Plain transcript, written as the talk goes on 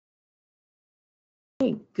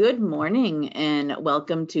Good morning and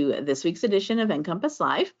welcome to this week's edition of NCompass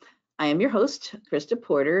Live. I am your host, Krista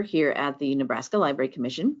Porter, here at the Nebraska Library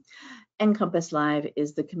Commission. NCompass Live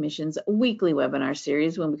is the Commission's weekly webinar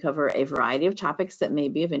series when we cover a variety of topics that may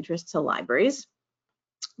be of interest to libraries.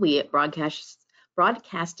 We broadcast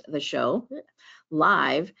the show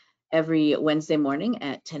live every Wednesday morning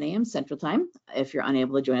at 10 a.m. Central Time. If you're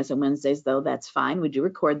unable to join us on Wednesdays, though, that's fine. We do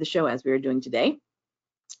record the show as we are doing today,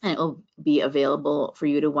 and it will be available for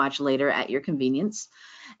you to watch later at your convenience.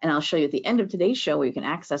 And I'll show you at the end of today's show where you can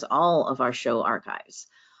access all of our show archives.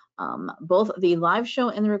 Both the live show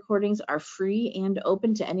and the recordings are free and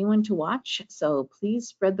open to anyone to watch, so please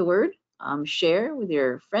spread the word. Share with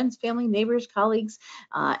your friends, family, neighbors, colleagues,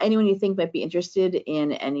 anyone you think might be interested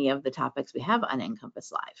in any of the topics we have on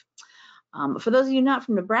NCompass Live. For those of you not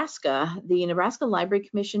from Nebraska, the Nebraska Library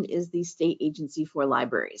Commission is the state agency for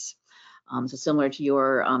libraries. So similar to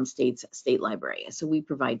your state's state library. So we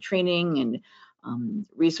provide training and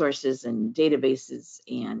resources and databases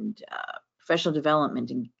and professional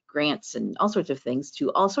development and grants and all sorts of things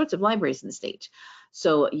to all sorts of libraries in the state.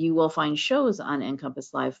 So you will find shows on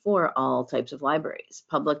NCompass Live for all types of libraries: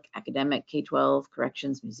 public, academic, K-12,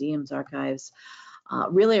 corrections, museums, archives.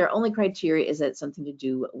 Really, our only criteria is that it's something to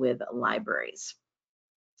do with libraries.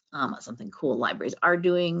 Something cool libraries are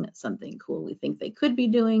doing, something cool we think they could be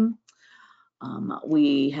doing.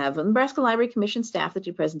 We have a Nebraska Library Commission staff that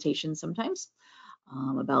do presentations sometimes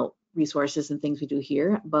about resources and things we do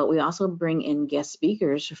here, but we also bring in guest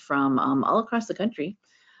speakers from all across the country,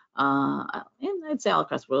 and I'd say all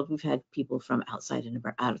across the world. We've had people from outside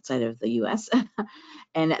of the U.S.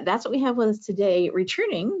 And that's what we have with us today.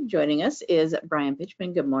 Joining us is Brian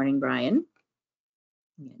Pichman. Good morning, Brian.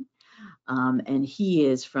 And he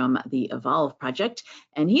is from the Evolve project,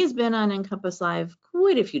 and he has been on NCompass Live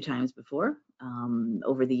quite a few times before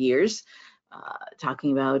over the years,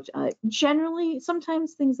 talking about generally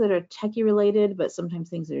sometimes things that are techie related, but sometimes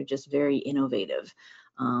things that are just very innovative.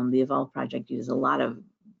 The Evolve project uses a lot of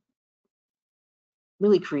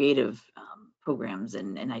really creative programs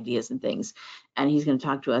and ideas and things, and he's going to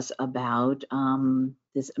talk to us about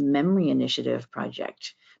this memory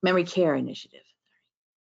care initiative.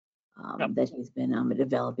 That he's been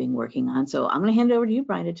developing, working on. So I'm going to hand it over to you,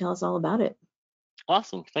 Brian, to tell us all about it.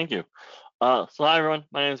 Awesome, thank you. So hi everyone,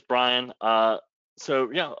 my name is Brian. So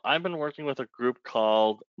yeah, I've been working with a group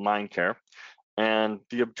called MindCare, and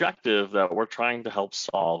the objective that we're trying to help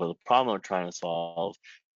solve, or the problem we're trying to solve,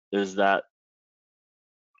 is that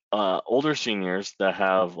older seniors that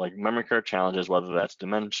have like memory care challenges, whether that's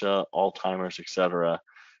dementia, Alzheimer's, etc.,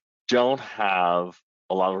 don't have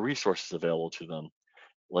a lot of resources available to them.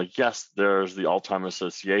 Like, yes, there's the Alzheimer's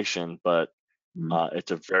Association, but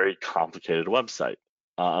it's a very complicated website.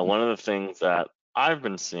 One of the things that I've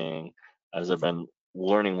been seeing as I've been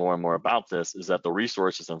learning more and more about this is that the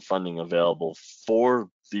resources and funding available for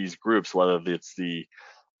these groups, whether it's the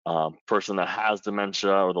person that has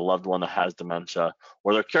dementia or the loved one that has dementia,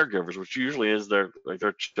 or their caregivers, which usually is their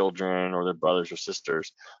children or their brothers or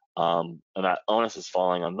sisters, and that onus is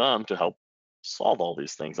falling on them to help solve all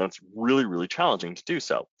these things, and it's really, really challenging to do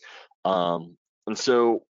so. And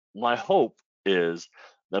so my hope is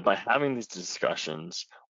that by having these discussions,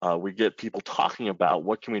 we get people talking about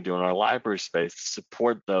what can we do in our library space to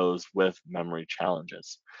support those with memory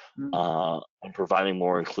challenges, and providing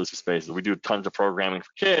more inclusive spaces. We do tons of programming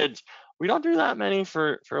for kids. We don't do that many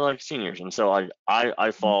for like seniors, and so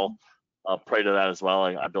I fall prey to that as well.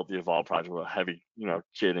 I built the Evolve project with a heavy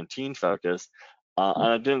kid and teen focus, and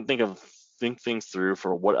I didn't think things through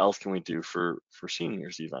for what else can we do for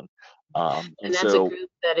seniors even. And that's so, a group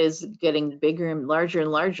that is getting bigger and larger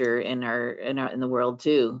in the world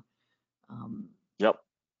too. Yep.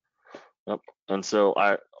 And so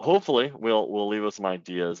hopefully we'll leave with some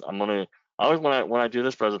ideas. I always when I do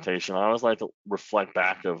this presentation, I always like to reflect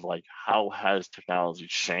back of like how has technology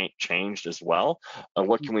changed as well, and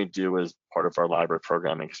what can we do as part of our library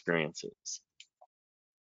programming experiences.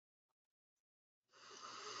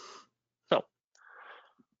 So,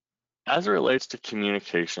 as it relates to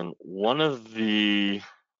communication, one of the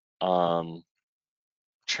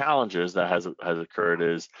challenges that has occurred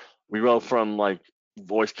is we go from like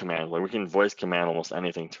voice command, like we can voice command almost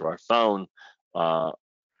anything to our phone. I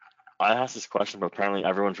asked this question, but apparently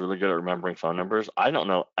everyone's really good at remembering phone numbers. I don't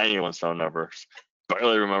know anyone's phone numbers,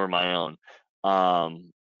 barely remember my own.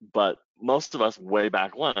 But most of us way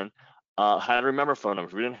back when had to remember phone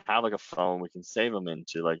numbers. We didn't have like a phone we can save them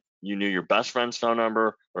into. Like you knew your best friend's phone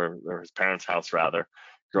number, or his parents' house rather,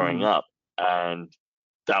 growing up, and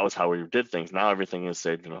that was how we did things. Now everything is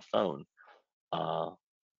saved in a phone.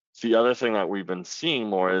 The other thing that we've been seeing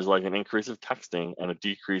more is like an increase of texting and a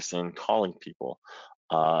decrease in calling people.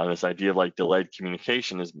 This idea of like delayed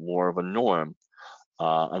communication is more of a norm.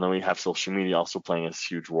 And then we have social media also playing a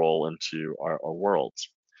huge role into our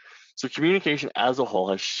worlds. So communication as a whole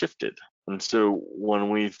has shifted. And so when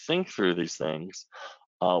we think through these things,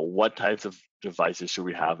 what types of devices should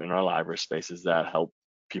we have in our library spaces that help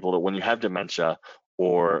people that when you have dementia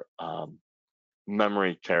or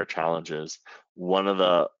memory care challenges, one of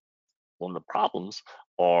the problems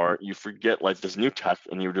are you forget like this new tech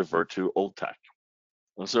and you divert to old tech.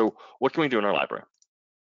 And so what can we do in our library?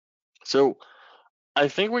 So I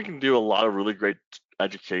think we can do a lot of really great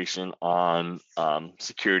education on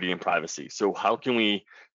security and privacy. So how can we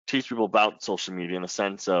teach people about social media in the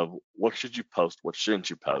sense of what should you post, what shouldn't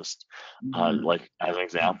you post? Like as an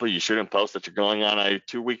example, you shouldn't post that you're going on a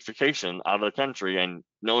 2-week vacation out of the country and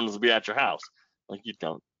no one will be at your house. Like you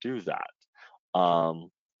don't do that.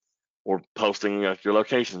 Or posting like your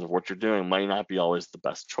locations of what you're doing might not be always the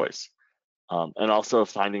best choice. And also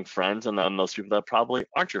finding friends and then those people that probably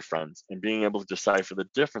aren't your friends and being able to decipher the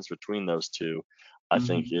difference between those two, I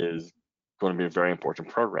think is going to be a very important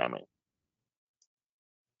programming.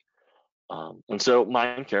 And so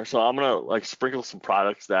mind care. So I'm gonna like sprinkle some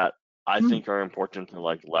products that I think are important to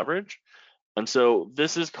like leverage. And so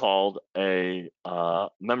this is called a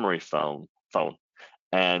memory phone.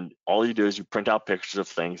 And all you do is you print out pictures of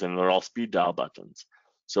things and they're all speed dial buttons.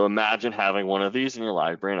 So imagine having one of these in your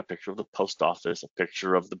library and a picture of the post office, a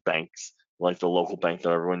picture of the banks, like the local bank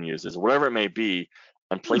that everyone uses, whatever it may be,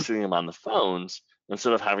 and placing them on the phones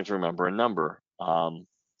instead of having to remember a number.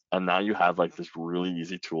 And now you have like this really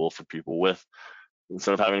easy tool for people with,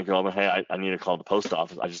 instead of having to go, hey, I need to call the post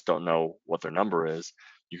office, I just don't know what their number is,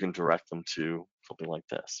 you can direct them to something like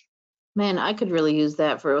this. Man, I could really use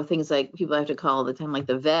that for things like people have to call all the time, like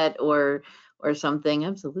the vet or something.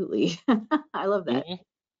 Absolutely. I love that.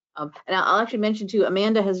 And I'll actually mention too,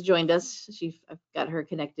 Amanda has joined us. I've got her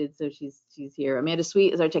connected, so she's here. Amanda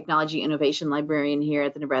Sweet is our technology innovation librarian here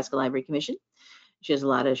at the Nebraska Library Commission. She has a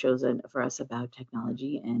lot of shows for us about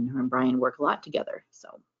technology, and her and Brian work a lot together.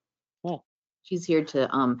 So she's here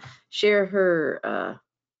to share her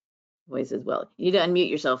voice as well. You need to unmute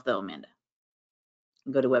yourself though, Amanda.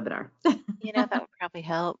 And go to webinar. That would probably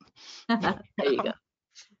help. There you go.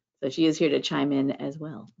 So she is here to chime in as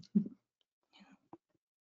well.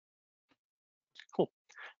 Cool.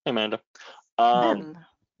 Hey, Amanda.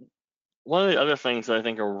 One of the other things that I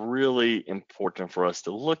think are really important for us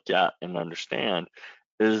to look at and understand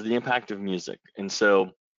is the impact of music. And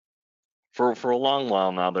so for a long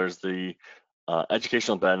while now, there's the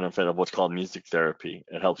educational benefit of what's called music therapy.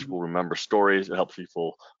 It helps people remember stories. It helps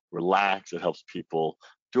people relax. It helps people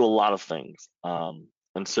do a lot of things.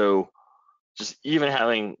 And so just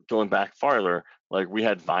even going back farther, like we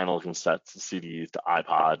had vinyl cassettes, to CDs, to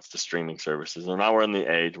iPods, to streaming services. And now we're in the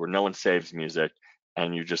age where no one saves music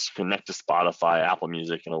and you just connect to Spotify, Apple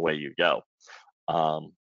Music, and away you go.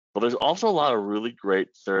 But there's also a lot of really great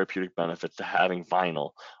therapeutic benefits to having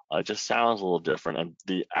vinyl. It just sounds a little different. And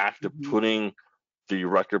the act of putting the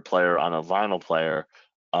record player on a vinyl player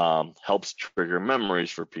helps trigger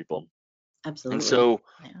memories for people. Absolutely. And so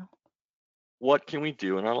what can we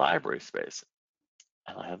do in our library space?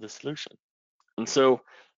 And I have the solution. And so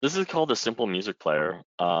this is called a simple music player,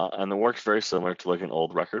 and it works very similar to like an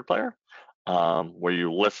old record player, where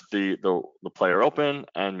you lift the player open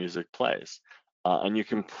and music plays. And you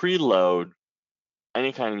can preload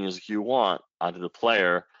any kind of music you want onto the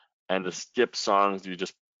player, and to skip songs, you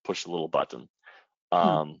just push a little button.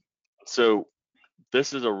 So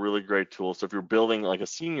this is a really great tool. So if you're building like a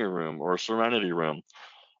senior room or a serenity room,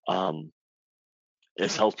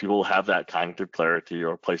 it helps people have that cognitive clarity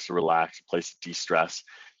or a place to relax, a place to de-stress.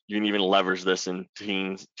 You can even leverage this in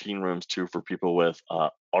teen rooms too for people with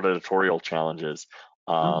auditorial challenges,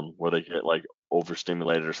 where they get like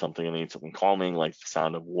overstimulated or something and they need something calming, like the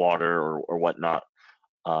sound of water or whatnot.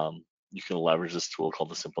 You can leverage this tool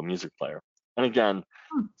called the Simple Music Player. And again,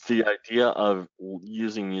 the idea of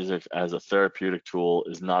using music as a therapeutic tool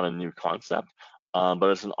is not a new concept, but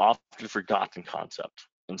it's an often forgotten concept.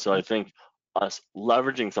 And so I think us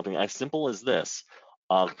leveraging something as simple as this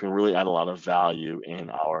can really add a lot of value in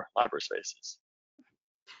our library spaces.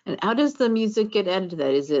 And how does the music get added to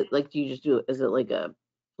that? Is it like, do you just do it? Is it like a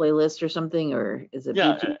playlist or something, or is it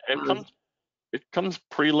Bluetooth? It comes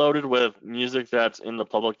preloaded with music that's in the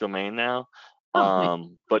public domain now. Nice.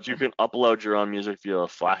 But you can upload your own music via a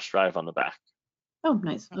flash drive on the back. Oh,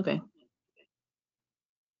 nice. Okay.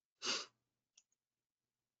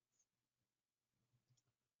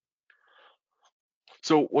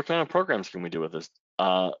 So what kind of programs can we do with this?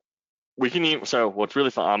 we can use, so what's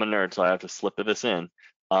really fun, I'm a nerd, so I have to slip this in.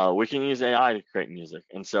 We can use AI to create music.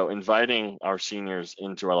 And so inviting our seniors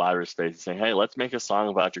into our library space and saying, hey, let's make a song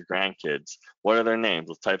about your grandkids. What are their names?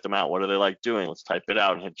 Let's type them out. What do they like doing? Let's type it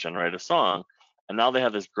out and hit generate a song. And now they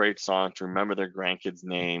have this great song to remember their grandkids'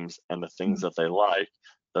 names and the things that they like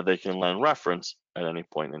that they can then reference at any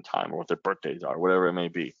point in time, or what their birthdays are, whatever it may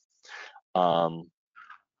be.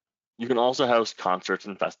 You can also host concerts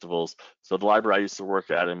and festivals. So the library I used to work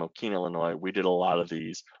at in Mokine, Illinois, we did a lot of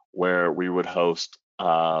these where we would host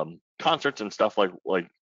concerts and stuff like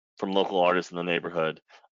from local artists in the neighborhood,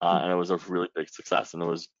 and it was a really big success. And it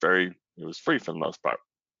was free for the most part.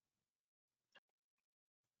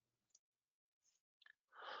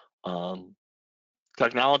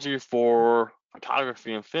 Technology for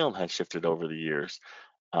photography and film has shifted over the years.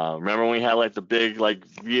 Remember when we had like the big like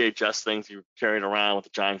VHS things you carried around with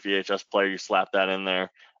a giant VHS player, you slap that in there,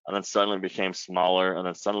 and then suddenly it became smaller, and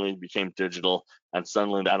then suddenly it became digital, and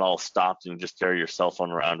suddenly that all stopped and you just carry your cell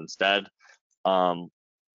phone around instead.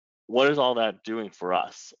 What is all that doing for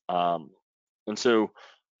us? And so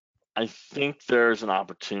I think there's an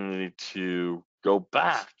opportunity to go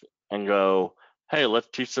back and go, hey, let's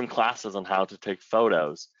teach some classes on how to take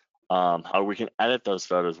photos, how we can edit those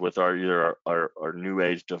photos with either our new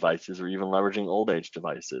age devices or even leveraging old age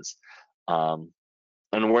devices, and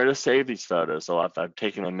where to save these photos. So if I've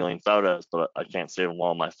taken a million photos, but I can't save them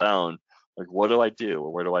all on my phone, like what do I do,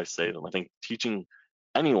 or where do I save them? I think teaching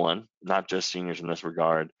anyone, not just seniors in this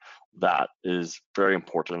regard, that is very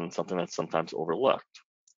important and something that's sometimes overlooked.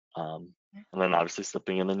 And then obviously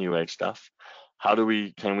slipping in the new age stuff.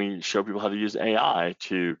 Can we show people how to use AI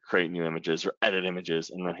to create new images or edit images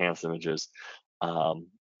and enhance images? And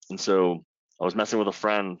so I was messing with a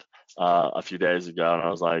friend a few days ago, and I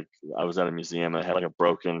was at a museum and it had like a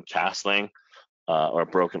broken cast thing or a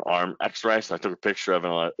broken arm X-ray. So I took a picture of it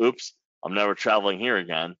and I'm like, oops, I'm never traveling here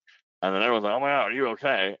again. And then everyone's like, oh my God, are you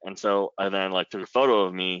okay? And so I then like took a photo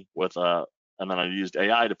of me and then I used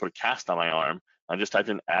AI to put a cast on my arm. I just typed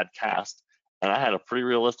in add cast, and I had a pretty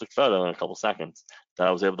realistic photo in a couple seconds that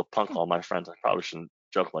I was able to punk all my friends. I probably shouldn't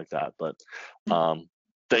joke like that, but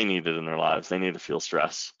they need it in their lives. They need to feel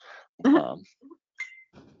stress. Boo.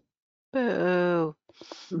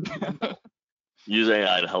 Use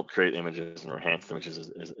AI to help create images and enhance images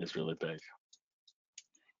is really big.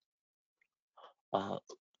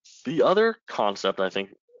 The other concept I think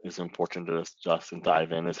is important to discuss and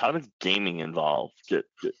dive in is how does gaming evolve?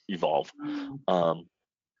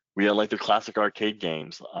 We had like the classic arcade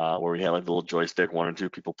games where we had like the little joystick, 1 or 2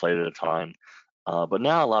 people played at a time. But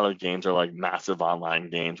now a lot of the games are like massive online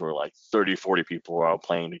games where like 30, 40 people are all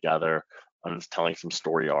playing together and it's telling some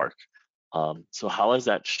story arc. So how has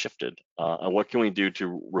that shifted? And what can we do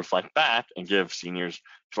to reflect back and give seniors,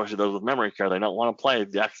 especially those with memory care, they don't want to play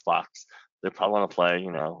the Xbox. They probably want to play,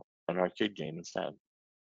 an arcade game instead.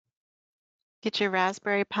 Get your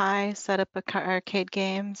Raspberry Pi, set up arcade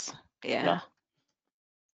games. Yeah.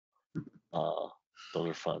 Those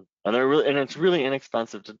are fun, and it's really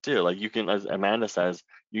inexpensive to do. Like you can, as Amanda says,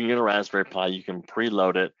 you can get a Raspberry Pi, you can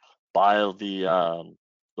preload it, buy the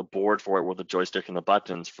board for it with the joystick and the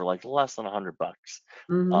buttons for like less than $100.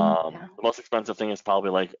 The most expensive thing is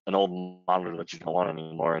probably like an old monitor that you don't want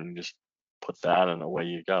anymore, and you just put that and away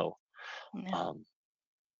you go. Yeah.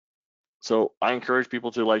 So I encourage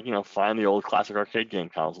people to find the old classic arcade game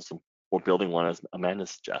consoles or building one, as Amanda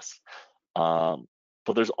suggests.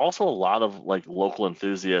 But there's also a lot of like local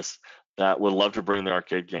enthusiasts that would love to bring their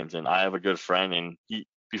arcade games in. I have a good friend, and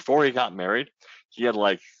before he got married, he had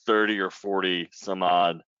like 30 or 40 some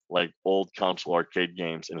odd like old console arcade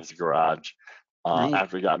games in his garage. Nice.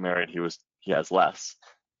 After he got married, he has less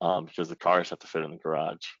because the cars have to fit in the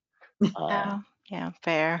garage. Yeah,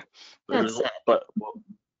 fair. But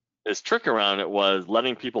his trick around it was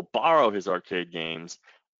letting people borrow his arcade games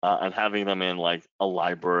and having them in like a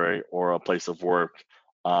library or a place of work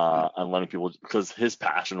and letting people, because his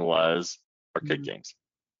passion was arcade games.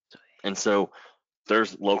 And so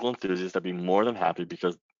there's local enthusiasts that'd be more than happy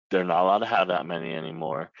because they're not allowed to have that many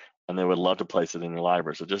anymore, and they would love to place it in your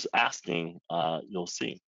library. So just asking, you'll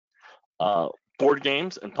see. Board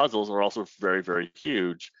games and puzzles are also very, very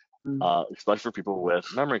huge, especially for people with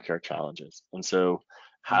memory care challenges. And so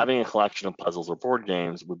having a collection of puzzles or board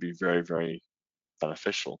games would be very, very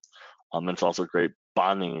beneficial. And it's also a great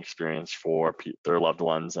bonding experience for their loved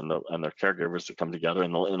ones and their caregivers to come together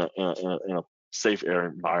in a safe air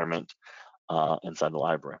environment inside the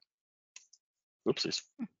library. Oopsies.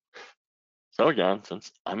 So again,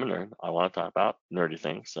 since I'm a nerd, I want to talk about nerdy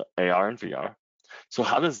things, so AR and VR. So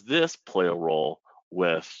how does this play a role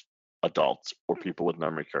with adults or people with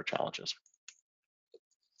memory care challenges?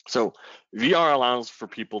 So VR allows for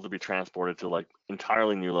people to be transported to like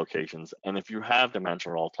entirely new locations. And if you have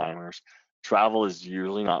dementia or Alzheimer's, travel is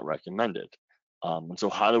usually not recommended. And so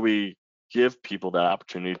how do we give people that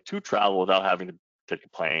opportunity to travel without having to take a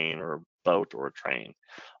plane or a boat or a train?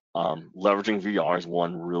 Leveraging VR is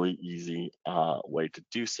one really easy way to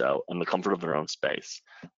do so in the comfort of their own space.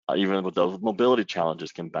 Even with those with mobility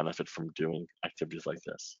challenges can benefit from doing activities like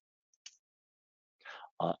this.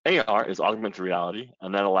 AR is augmented reality,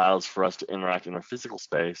 and that allows for us to interact in our physical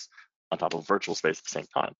space on top of virtual space at the same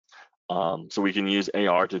time. So we can use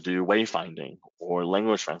AR to do wayfinding or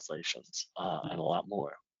language translations and a lot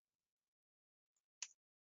more.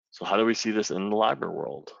 So how do we see this in the library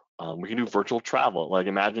world? We can do virtual travel. Like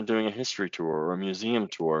imagine doing a history tour or a museum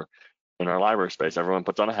tour in our library space. Everyone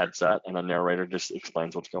puts on a headset and a narrator just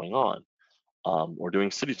explains what's going on. Or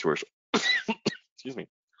doing city tours. Excuse me.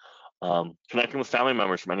 Connecting with family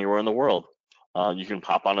members from anywhere in the world. You can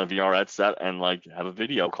pop on a VR headset and like have a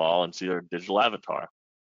video call and see their digital avatar.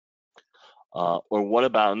 Or what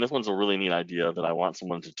about, and this one's a really neat idea that I want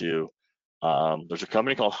someone to do. There's a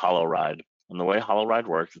company called HoloRide, and the way HoloRide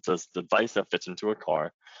works, it's a device that fits into a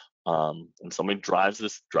car, and somebody drives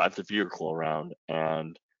the vehicle around,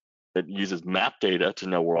 and it uses map data to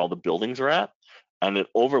know where all the buildings are at, and it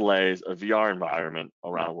overlays a VR environment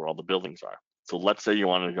around where all the buildings are. So let's say you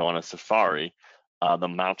wanted to go on a safari, the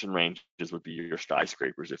mountain ranges would be your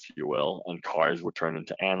skyscrapers, if you will, and cars would turn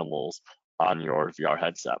into animals on your VR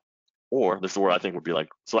headset. Or this is where I think would be like,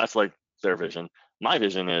 so that's like their vision. My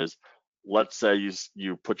vision is, let's say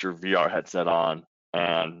you put your VR headset on,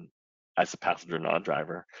 and as a passenger, not a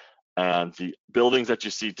driver, and the buildings that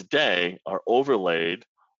you see today are overlaid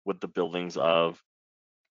with the buildings of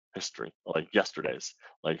history, like yesterday's.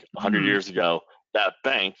 Like 100 years ago, that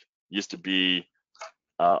bank used to be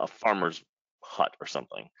a farmer's hut or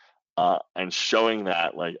something. And showing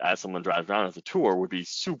that, like, as someone drives around as a tour would be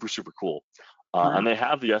super, super cool. Wow. And they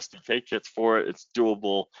have the SDK kits for it. It's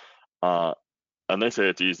doable. And they say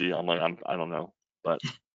it's easy. I'm like, I don't know. But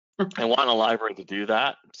I want a library to do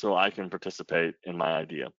that so I can participate in my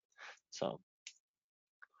idea. So.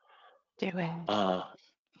 Do it.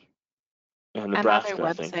 Nebraska, I'm on I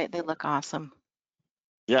their think. website. They look awesome.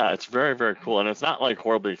 Yeah, it's very, very cool. And it's not like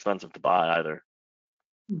horribly expensive to buy either.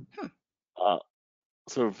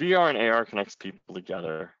 So VR and AR connects people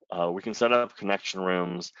together. We can set up connection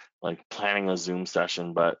rooms, like planning a Zoom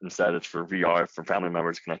session, but instead it's for VR for family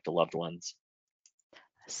members to connect to loved ones.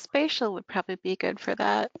 Spatial would probably be good for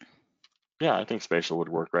that. Yeah, I think spatial would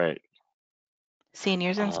work great.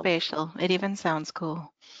 Seniors in spatial. It even sounds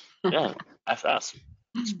cool. Yeah, SS.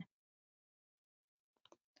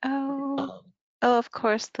 Oh, of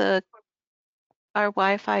course, our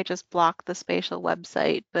Wi-Fi just blocked the spatial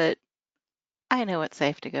website, but I know it's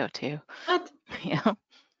safe to go to. What?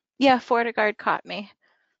 Yeah, FortiGuard caught me.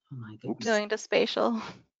 Oh my goodness. Going to spatial.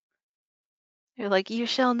 They're like, you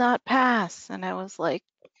shall not pass. And I was like,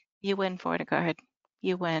 you win, FortiGuard.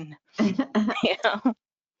 You win.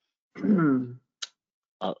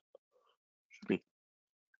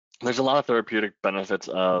 There's a lot of therapeutic benefits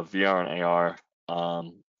of VR and AR.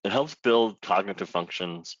 It helps build cognitive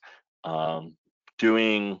functions.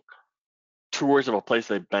 Doing tours of a place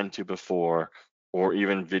they've been to before, or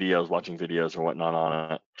even watching videos or whatnot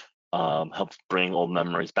on it, helps bring old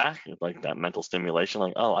memories back, like that mental stimulation,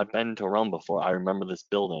 like, oh, I've been to Rome before, I remember this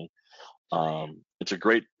building. It's a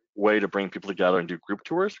great way to bring people together and do group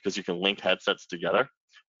tours, because you can link headsets together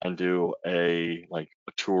and do a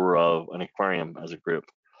tour of an aquarium as a group,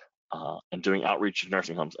 and doing outreach in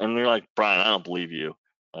nursing homes. And you're like, Brian, I don't believe you.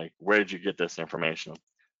 Like, where did you get this information?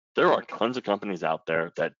 There are tons of companies out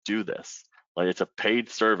there that do this. Like, it's a paid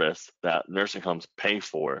service that nursing homes pay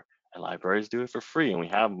for, and libraries do it for free. And we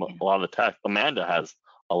have a lot of the tech. Amanda has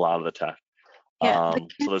a lot of the tech. Yeah,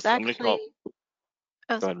 So there's somebody called.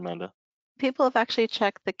 Go ahead, Amanda. People have actually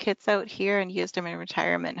checked the kits out here and used them in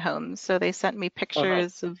retirement homes. So they sent me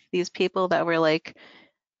pictures of these people that were like,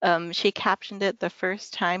 she captioned it the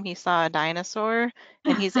first time he saw a dinosaur,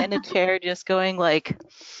 and he's in a chair just going like,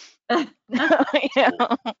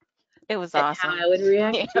 it was awesome. How I would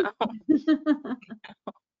react.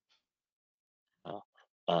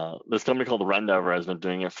 This company called Rendover has been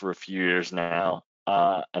doing it for a few years now,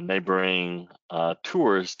 and they bring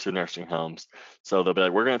tours to nursing homes. So they'll be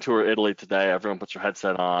like, we're going to tour Italy today. Everyone puts your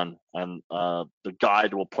headset on, and the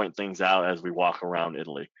guide will point things out as we walk around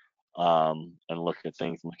Italy, and look at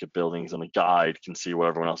things, look at buildings, and the guide can see what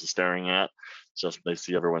everyone else is staring at. So if they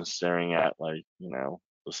see everyone staring at, like,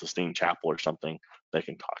 the Sistine Chapel or something, they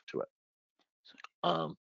can talk to it.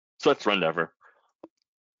 So that's Rendover.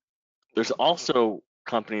 There's also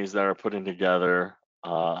companies that are putting together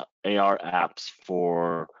AR apps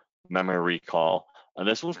for memory recall. And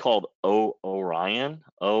this one's called Orion,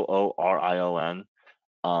 Oorion.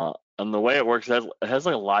 And the way it works, it has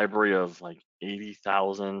like a library of like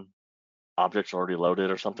 80,000 objects already loaded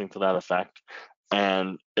or something to that effect.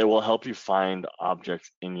 And it will help you find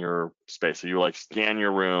objects in your space. So you like scan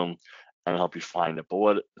your room and help you find it. But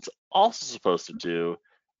what it's also supposed to do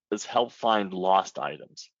is help find lost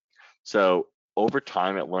items. So over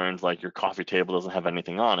time, it learns like your coffee table doesn't have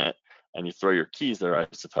anything on it, and you throw your keys there, I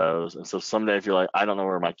suppose. And so someday, if you're like, I don't know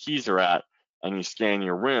where my keys are at, and you scan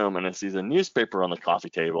your room and it sees a newspaper on the coffee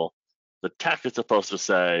table, the tech is supposed to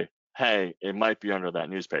say, hey, it might be under that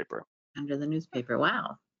newspaper. Under the newspaper.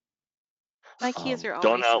 Wow. My keys are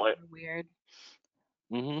Don't always know, super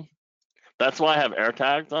weird. That's why I have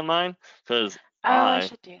AirTags on mine, because I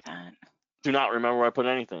should do that. do not remember where I put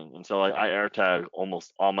anything. And so like, I AirTag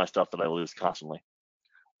almost all my stuff that I lose constantly,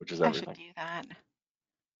 which is everything. I should do that.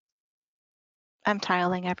 I'm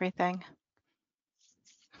tiling everything.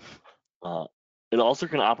 It also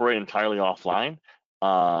can operate entirely offline,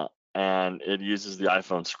 and it uses the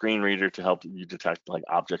iPhone screen reader to help you detect like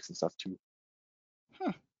objects and stuff too.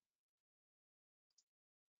 All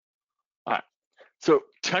right, so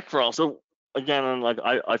tech for all. So again, like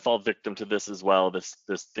I fall victim to this as well. This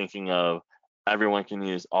thinking of everyone can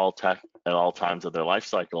use all tech at all times of their life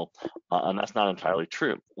cycle, and that's not entirely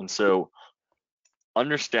true. And so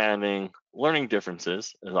understanding learning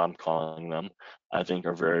differences, as I'm calling them, I think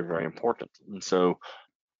are very, very important. And so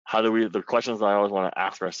the questions I always want to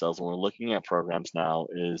ask ourselves when we're looking at programs now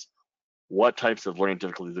is, what types of learning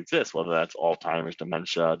difficulties exist, whether that's Alzheimer's,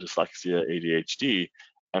 dementia, dyslexia, ADHD,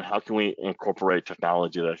 and how can we incorporate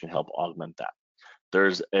technology that can help augment that?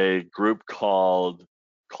 There's a group called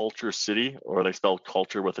Culture City, or they spell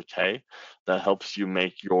culture with a K, that helps you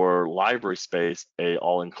make your library space a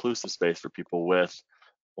all-inclusive space for people with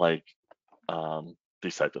like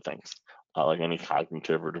these types of things, like any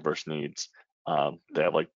cognitive or diverse needs. They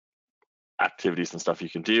have like activities and stuff you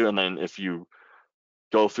can do, and then if you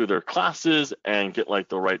go through their classes and get like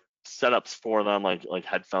the right setups for them, like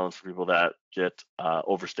headphones for people that get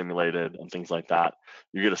overstimulated and things like that,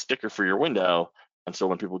 you get a sticker for your window. And so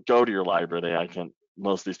when people go to your library,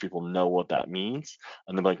 most of these people know what that means,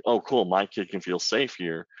 and they're like, oh cool, my kid can feel safe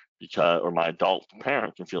here because, or my adult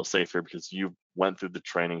parent can feel safe here because you went through the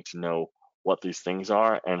training to know what these things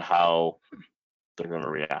are and how they're going to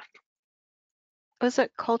react. Was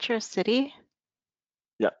it Culture City?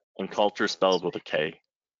 Yeah, and culture spelled with a K.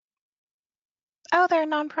 Oh, they're a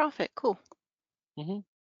nonprofit. Cool. Yeah,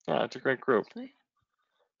 it's a great group.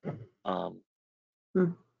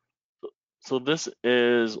 So this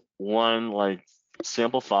is one like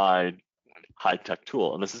simplified high-tech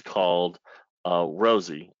tool, and this is called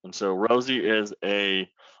Rosie. And so Rosie is a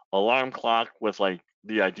alarm clock with like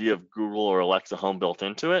the idea of Google or Alexa Home built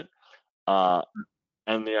into it.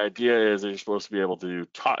 And the idea is that you're supposed to be able to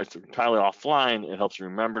talk. It's entirely offline. It helps you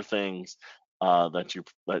remember things that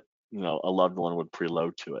a loved one would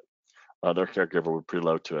preload to it. Their caregiver would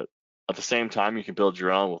preload to it. At the same time, you can build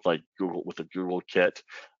your own with like a Google kit,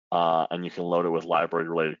 and you can load it with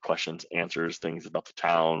library-related questions, answers, things about the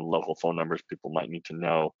town, local phone numbers people might need to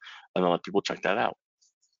know, and then let people check that out.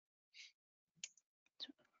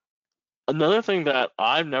 Another thing that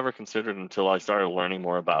I've never considered until I started learning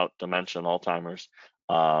more about dementia and Alzheimer's,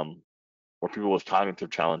 or people with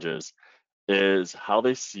cognitive challenges, is how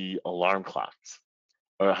they see alarm clocks,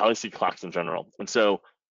 or how they see clocks in general. And so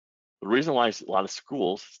the reason why a lot of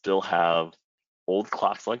schools still have old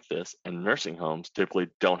clocks like this and nursing homes typically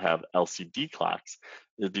don't have LCD clocks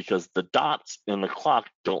is because the dots in the clock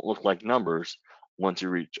don't look like numbers once you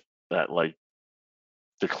reach that like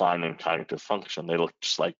decline in cognitive function. They look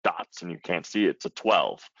just like dots and you can't see it's a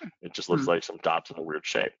 12. It just looks like some dots in a weird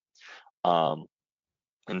shape.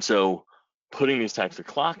 And so putting these types of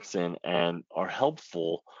clocks in and are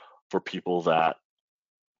helpful for people that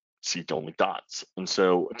see only dots. And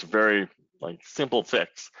so it's a very like simple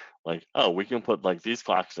fix. Like, oh, we can put like these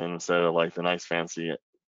clocks in instead of like the nice fancy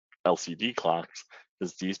LCD clocks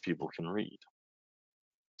because these people can read.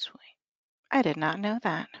 Sweet. I did not know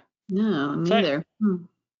that. No, neither.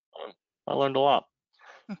 I learned a lot.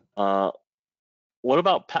 What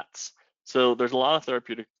about pets? So there's a lot of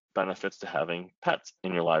therapeutic benefits to having pets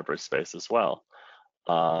in your library space as well.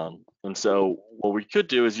 And so what we could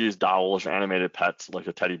do is use dolls or animated pets like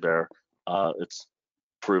a teddy bear. It's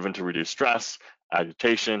proven to reduce stress,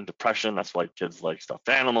 agitation, depression. That's why kids like stuffed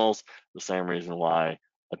animals. The same reason why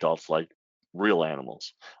adults like real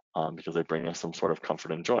animals, because they bring us some sort of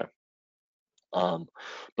comfort and joy. But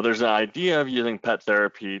there's an idea of using pet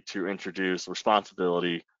therapy to introduce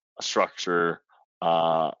responsibility, a structure,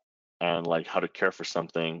 and like how to care for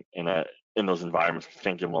something in those environments. You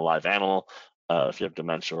can't give them a live animal. If you have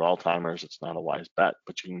dementia or Alzheimer's, it's not a wise bet,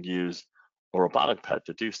 but you can use a robotic pet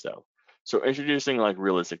to do so. So introducing like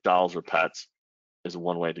realistic dolls or pets is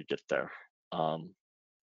one way to get there.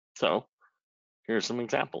 So here's some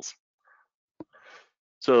examples.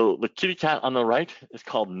 So the kitty cat on the right is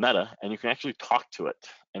called Meta, and you can actually talk to it.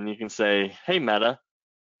 And you can say, hey, Meta,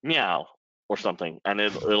 meow, or something. And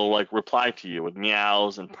it'll like reply to you with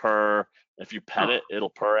meows and purr. If you pet it,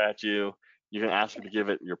 it'll purr at you. You can ask it to give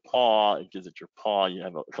it your paw. It gives it your paw.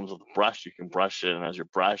 It comes with a brush. You can brush it, and as you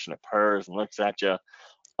brush, and it purrs and looks at you.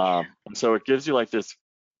 And so it gives you like this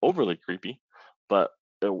overly creepy, but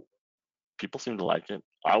people seem to like it.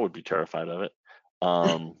 I would be terrified of it,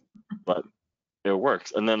 but it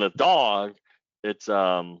works. And then the dog, it's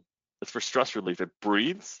for stress relief. It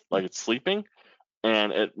breathes like it's sleeping,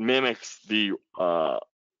 and it mimics a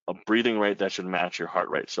breathing rate that should match your heart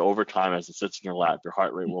rate. So over time, as it sits in your lap, your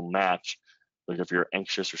heart rate will match. Like if you're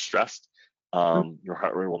anxious or stressed, your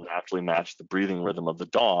heart rate will naturally match the breathing rhythm of the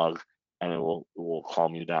dog, and it will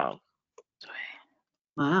calm you down.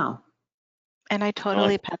 Wow. And I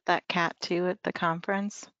totally pet that cat too at the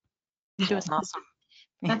conference. She was awesome.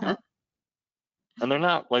 Yeah. And they're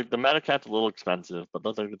not like the Metacat's a little expensive, but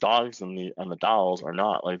the dogs and the dolls are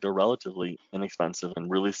not. Like they're relatively inexpensive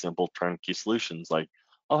and really simple turnkey solutions. Like,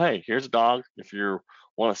 oh hey, here's a dog. If you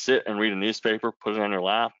want to sit and read a newspaper, put it on your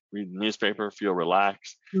lap, read the newspaper, feel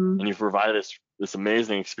relaxed, and you provide this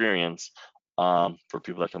amazing experience for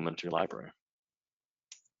people that come into your library.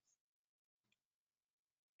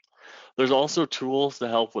 There's also tools to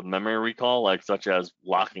help with memory recall, like such as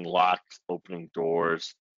locking locks, opening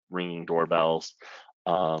doors, ringing doorbells.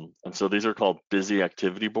 And so these are called busy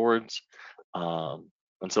activity boards.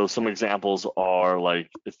 And so some examples are like,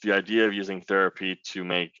 it's the idea of using therapy to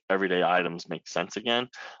make everyday items make sense again.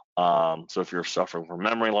 So if you're suffering from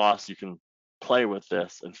memory loss, you can play with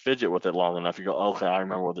this and fidget with it long enough. You go, okay, I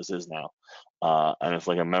remember what this is now. And it's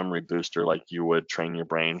like a memory booster, like you would train your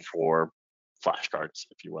brain for flashcards,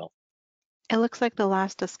 if you will. It looks like the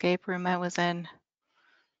last escape room I was in.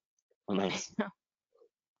 Oh, nice.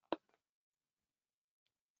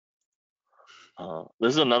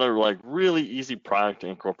 This is another like really easy product to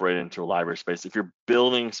incorporate into a library space. If you're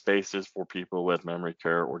building spaces for people with memory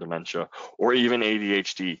care or dementia or even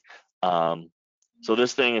ADHD. So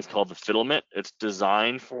this thing is called the Fiddlement. It's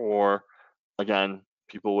designed for, again,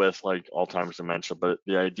 people with like Alzheimer's, dementia, but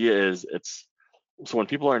the idea is so when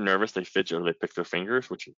people are nervous, they fidget or they pick their fingers,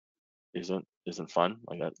 which isn't fun.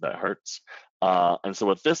 Like that hurts. And so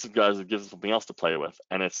what this does, it gives something else to play with,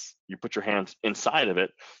 and you put your hands inside of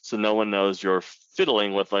it, so no one knows you're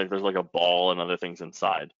fiddling with like there's like a ball and other things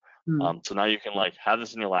inside. So now you can like have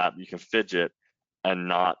this in your lap, you can fidget and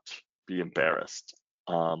not be embarrassed.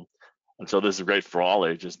 And so this is great for all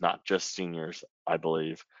ages, not just seniors, I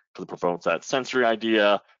believe, because it promotes that sensory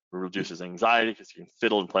idea. It reduces anxiety because you can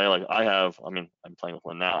fiddle and play. Like I'm playing with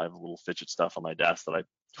one now. I have a little fidget stuff on my desk that I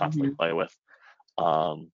constantly play with.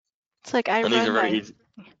 It's like and these are very easy.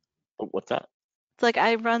 Oh, what's that? It's like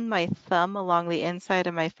I run my thumb along the inside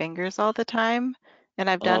of my fingers all the time, and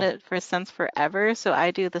I've done it since forever. So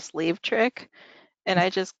I do the sleeve trick, and I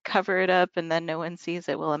just cover it up, and then no one sees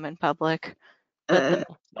it while I'm in public. But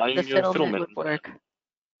the fiddlement would work.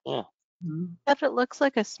 Yeah. Except it looks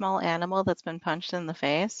like a small animal that's been punched in the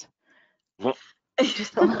face.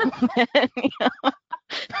 Just a little bit, you know?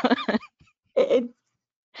 A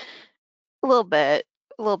little bit.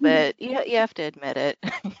 You have to admit it.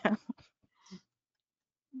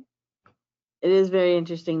 It is very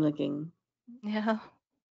interesting looking. Yeah.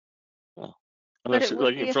 And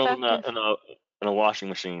like you can throw them in a washing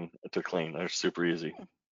machine to clean. They're super easy.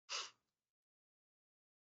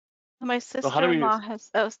 My sister-in-law has.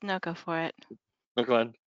 Oh no, go for it. No, go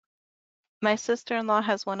ahead. My sister-in-law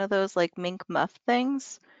has one of those like mink muff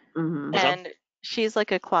things, and she's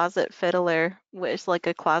like a closet fiddler, with like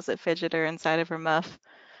a closet fidgeter inside of her muff.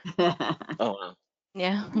 Oh.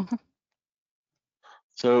 Yeah.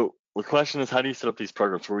 So the question is, how do you set up these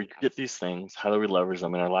programs where we get these things? How do we leverage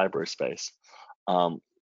them in our library space?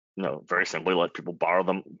 Very simply, let people borrow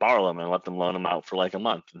them, and let them loan them out for like a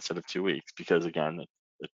month instead of 2 weeks, because again,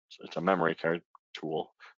 it's a memory care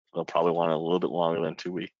tool. They'll probably want it a little bit longer than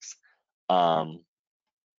 2 weeks.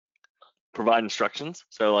 Provide instructions,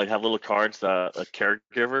 so like have little cards that a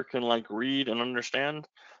caregiver can like read and understand.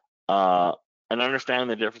 And understanding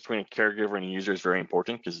the difference between a caregiver and a user is very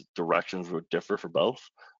important, because directions would differ for both.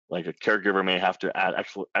 Like a caregiver may have to add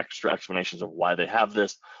extra explanations of why they have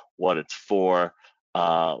this, what it's for,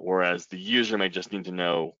 whereas the user may just need to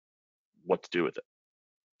know what to do with it.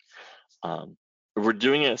 if we're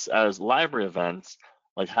doing it as library events,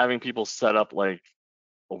 like having people set up like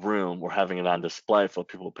a room or having it on display for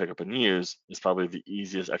people to pick up and use is probably the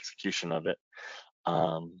easiest execution of it.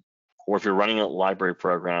 Or if you're running a library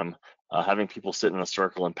program, having people sit in a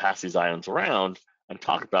circle and pass these items around and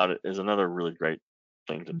talk about it is another really great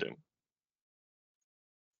thing to do.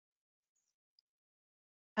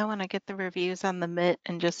 I want to get the reviews on the MIT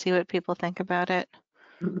and just see what people think about it.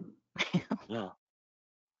 Yeah.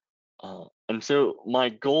 And so my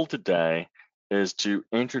goal today is to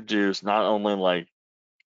introduce not only like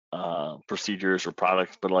procedures or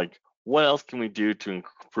products, but like what else can we do to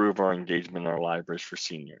improve our engagement in our libraries for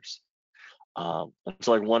seniors? And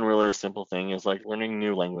so like one really simple thing is like learning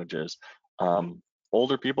new languages.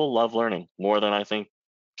 Older people love learning more than I think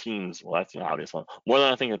teens, well that's the obvious one, more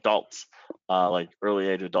than I think adults, like early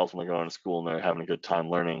age adults when they're going to school and they're having a good time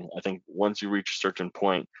learning. I think once you reach a certain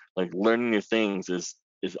point, like learning new things is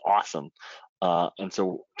awesome. And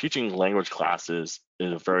so teaching language classes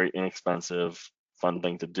is a very inexpensive, fun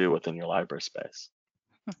thing to do within your library space.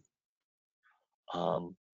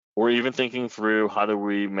 Or even thinking through how do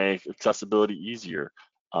we make accessibility easier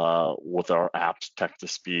with our apps, text to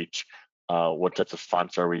speech, what types of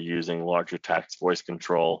fonts are we using, larger text, voice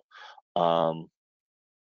control,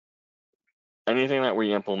 anything that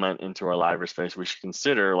we implement into our library space, we should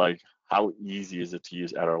consider like how easy is it to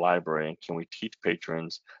use at our library, and can we teach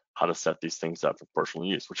patrons how to set these things up for personal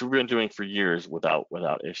use, which we've been doing for years without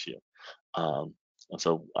issue. And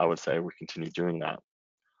so I would say we continue doing that.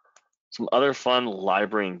 Some other fun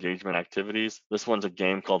library engagement activities. This one's a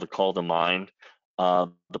game called the Call to Mind.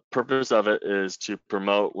 The purpose of it is to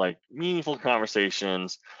promote like meaningful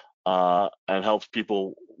conversations and helps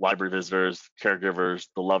people, library visitors, caregivers,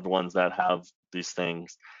 the loved ones that have these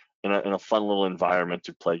things in a fun little environment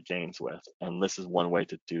to play games with. And this is one way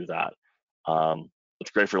to do that.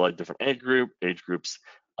 It's great for like different age groups.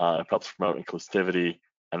 It helps promote inclusivity.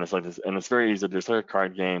 And it's like this, and it's very easy to do. It's like a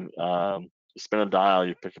card game. You spin a dial,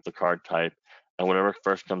 you pick up the card type, and whatever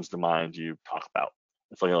first comes to mind, you talk about.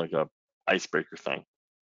 It's like a icebreaker thing.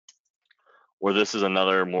 Or this is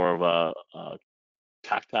another more of a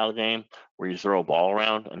tactile game where you throw a ball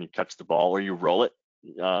around and you catch the ball, or you roll it.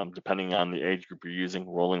 Depending on the age group you're using,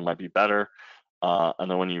 rolling might be better. And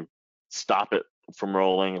then when you stop it from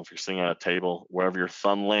rolling, if you're sitting at a table, wherever your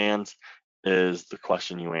thumb lands is the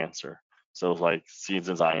question you answer. So like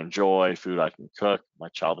seasons I enjoy, food I can cook, my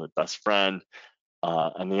childhood best friend.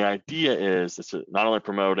 And the idea is it's not only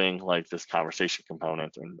promoting like this conversation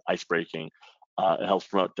component and ice breaking, it helps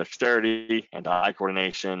promote dexterity and eye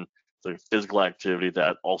coordination. It's a physical activity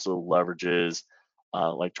that also leverages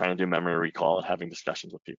like trying to do memory recall and having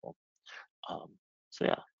discussions with people. So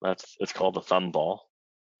yeah, it's called the thumb ball.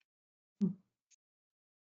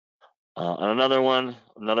 And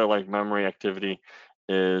another like memory activity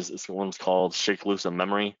is this one's called Shake Loose a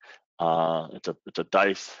Memory. It's a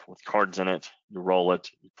dice with cards in it. You roll it,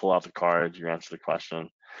 you pull out the card, you answer the question.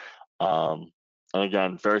 And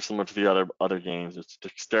again, very similar to the other games. It's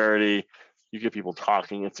dexterity. You get people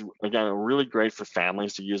talking. It's again really great for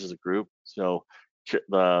families to use as a group. So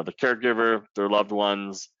the caregiver, their loved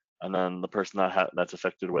ones, and then the person that's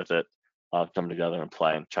affected with it come together and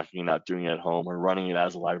play. And checking it out, doing it at home, or running it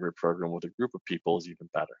as a library program with a group of people is even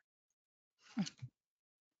better.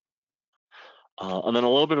 And then a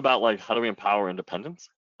little bit about like how do we empower independence.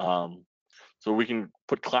 So we can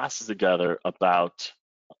put classes together about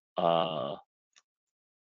how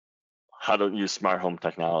to use smart home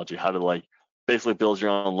technology, how to like basically build your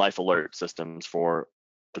own life alert systems for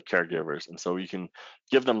the caregivers. And so you can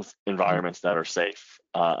give them environments that are safe,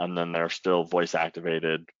 and then they're still voice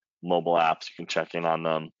activated mobile apps. You can check in on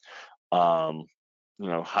them.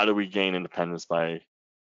 How do we gain independence by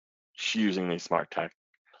using these smart tech?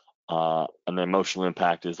 And the emotional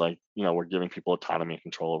impact is like, we're giving people autonomy and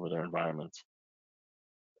control over their environments.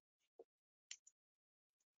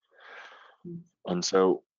 And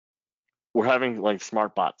so we're having like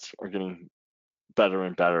smart bots are getting better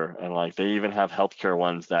and better. And like they even have healthcare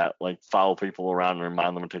ones that like follow people around and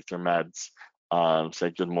remind them to take their meds, say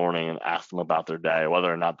good morning and ask them about their day.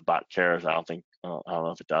 Whether or not the bot cares, I don't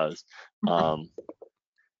know if it does.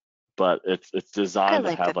 But it's designed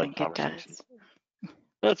to have like conversations.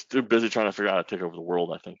 It's too busy trying to figure out how to take over the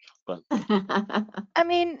world, I think. But I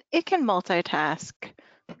mean, it can multitask.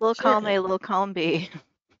 Little column A, little column B.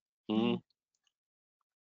 Mm-hmm.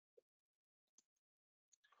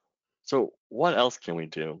 So what else can we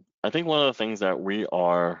do? I think one of the things that we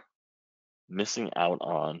are missing out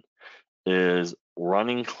on is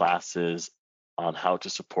running classes on how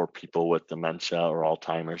to support people with dementia or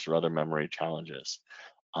Alzheimer's or other memory challenges.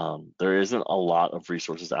 There isn't a lot of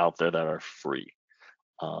resources out there that are free.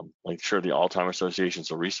 Like sure, the Alzheimer's Association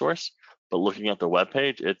is a resource, but looking at the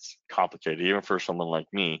webpage, it's complicated. Even for someone like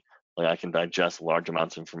me, like I can digest large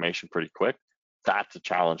amounts of information pretty quick. That's a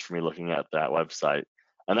challenge for me looking at that website.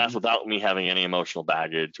 And that's without me having any emotional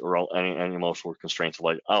baggage or any emotional constraints of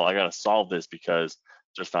like, oh, I got to solve this because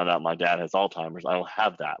just found out my dad has Alzheimer's. I don't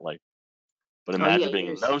have that. Like, but Oh yeah, imagine being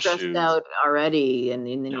you're in those stressed shoes. out already, and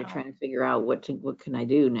then you're Yeah. trying to figure out what can I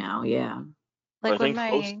do now? Yeah. But I Like when think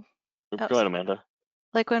my oh, go ahead, Amanda.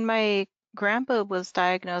 like when my grandpa was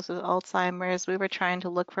diagnosed with Alzheimer's, we were trying to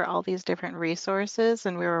look for all these different resources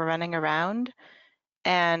and we were running around.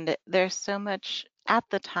 And there's so much, at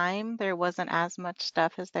the time, there wasn't as much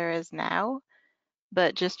stuff as there is now,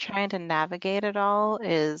 but just trying to navigate it all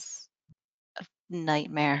is a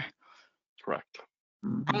nightmare. Correct.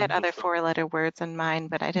 I had Mhm. other four-letter words in mind,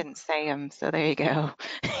 but I didn't say them, so there you go.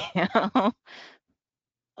 You know?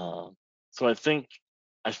 So I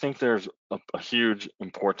think there's a huge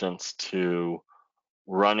importance to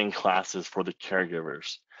running classes for the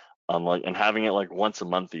caregivers, like and having it like once a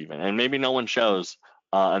month even, and maybe no one shows,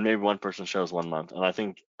 and maybe one person shows 1 month. And I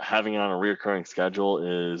think having it on a reoccurring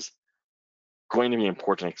schedule is going to be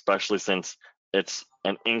important, especially since it's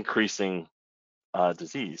an increasing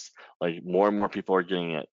disease. Like more and more people are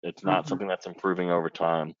getting it. It's not Mhm. something that's improving over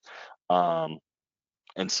time. Um,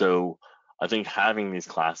 And so I think having these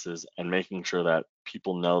classes and making sure that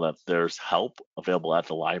people know that there's help available at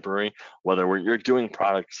the library, whether you're doing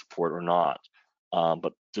product support or not,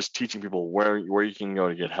 but just teaching people where you can go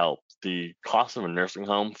to get help. The cost of a nursing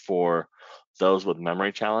home for those with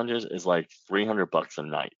memory challenges is like $300 a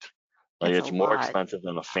night. Like That's a it's more lot. expensive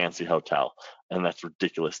than a fancy hotel, and that's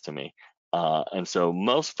ridiculous to me. And so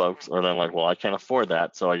most folks are then like, well, I can't afford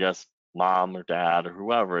that, so I guess mom or dad or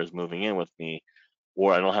whoever is moving in with me,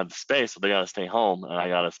 or I don't have the space, so they got to stay home and I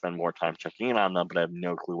got to spend more time checking in on them, but I have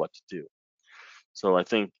no clue what to do. So I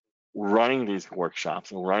think running these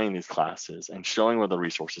workshops and running these classes and showing where the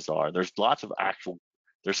resources are, there's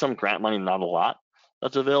some grant money, not a lot,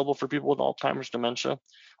 that's available for people with Alzheimer's dementia.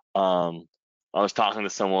 I was talking to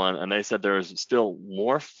someone and they said there is still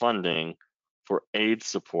more funding for AIDS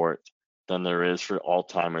support than there is for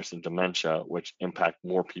Alzheimer's and dementia, which impact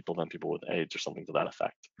more people than people with AIDS or something to that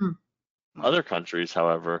effect. Hmm. Other countries,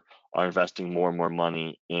 however, are investing more and more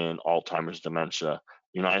money in Alzheimer's dementia.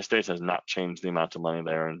 The United States has not changed the amount of money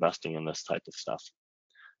they are investing in this type of stuff.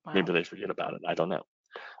 Wow. Maybe they forget about it. I don't know.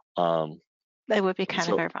 Um, That would be kind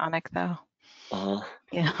of so, ironic, though. uh,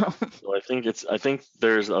 Yeah. so I think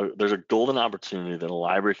there's a golden opportunity that a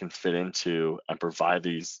library can fit into and provide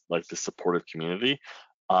these like the supportive community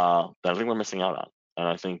that I think we're missing out on. And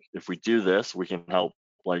I think if we do this, we can help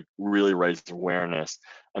like really raise awareness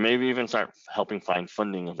and maybe even start helping find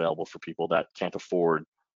funding available for people that can't afford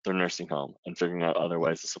their nursing home and figuring out other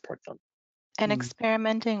ways to support them. And Mm.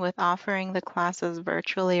 experimenting with offering the classes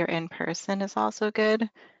virtually or in person is also good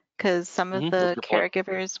because some of That's a the good point.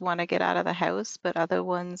 caregivers want to get out of the house, but other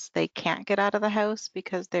ones they can't get out of the house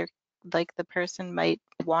because they're like the person might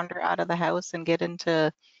wander out of the house and get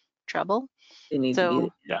into trouble. They need to be So, there.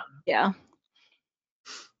 Yeah. yeah.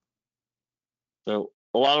 So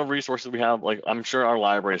a lot of resources we have, like I'm sure our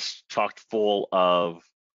library is chock full of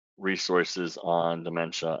resources on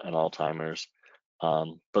dementia and Alzheimer's.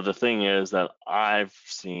 But the thing is that I've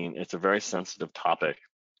seen it's a very sensitive topic,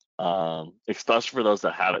 especially for those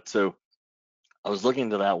that have it. So I was looking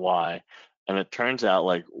into that why, and it turns out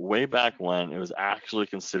like way back when it was actually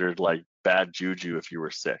considered like bad juju if you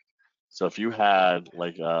were sick. So if you had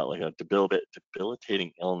like a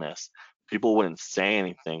debilitating illness, people wouldn't say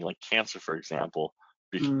anything, like cancer, for example,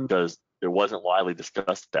 Mm. because it wasn't widely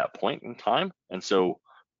discussed at that point in time, and so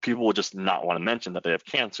people would just not want to mention that they have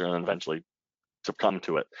cancer, and then eventually succumb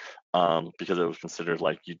to it because it was considered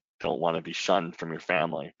like you don't want to be shunned from your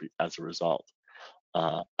family as a result.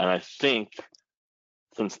 And I think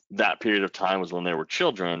since that period of time was when they were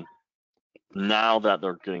children, now that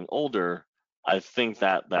they're getting older, I think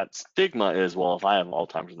that that stigma is, well, if I have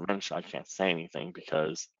Alzheimer's and dementia, I can't say anything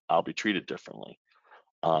because I'll be treated differently.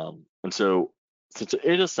 And so, since it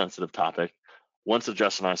is a sensitive topic, one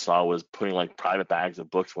suggestion I saw was putting like private bags of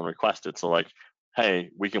books when requested. So like, hey,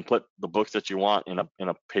 we can put the books that you want in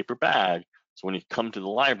a paper bag, so when you come to the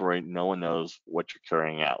library, no one knows what you're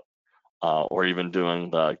carrying out. Or even doing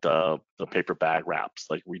the paper bag wraps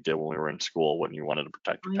like we did when we were in school when you wanted to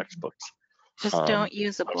protect your Oh, yeah. textbooks. Just Um, don't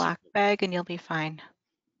use a I was black bag and you'll be fine.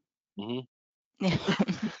 Mhm. Yeah.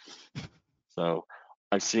 So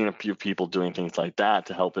I've seen a few people doing things like that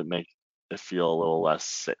to help it make it feel a little less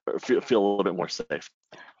safe, or feel a little bit more safe.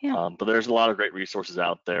 Yeah. But there's a lot of great resources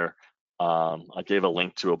out there. I gave a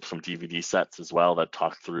link to some DVD sets as well that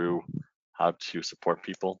talk through how to support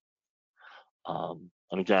people. And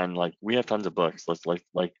again, like we have tons of books. Let's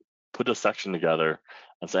like put a section together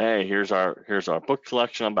and say, hey, here's our book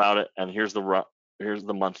collection about it, and here's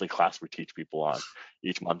the monthly class we teach people on.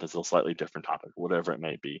 Each month is a slightly different topic, whatever it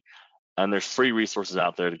may be. And there's free resources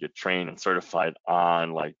out there to get trained and certified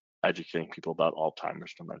on like educating people about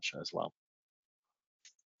Alzheimer's dementia as well.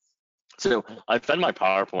 So I fed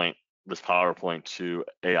this PowerPoint to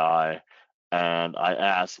AI, and I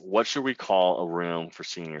asked, what should we call a room for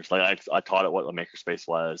seniors? Like I taught it what a makerspace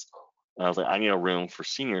was, and I was like, I need a room for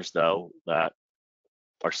seniors though that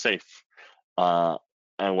are safe. And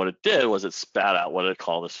what it did was it spat out what it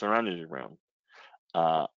called a serenity room.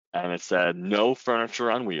 And it said no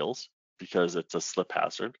furniture on wheels because it's a slip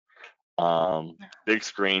hazard. Big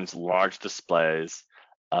screens, large displays,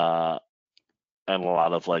 and a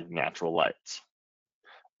lot of like natural lights.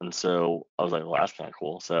 And so I was like, well, that's kind of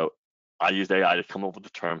cool. So I used AI to come up with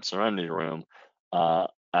the term serenity room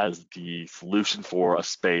as the solution for a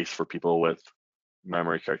space for people with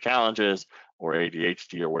memory care challenges or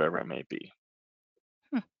ADHD or whatever it may be.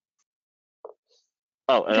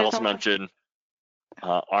 Oh, and I also mentioned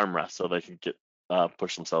armrests so they can get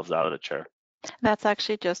push themselves out of the chair. That's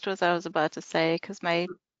actually just what I was about to say, because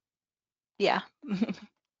yeah.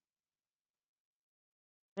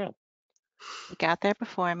 Yeah. You got there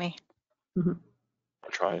before me. Mm-hmm. I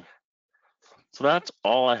tried. So that's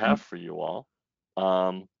all I have for you all.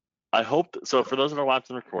 I hope so. For those that are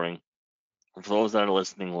watching the recording, for those that are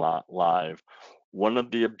listening live, one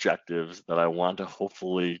of the objectives that I want to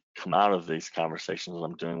hopefully come out of these conversations that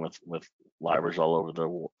I'm doing with libraries all over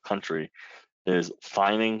the country is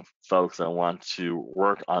finding folks that want to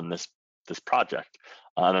work on this project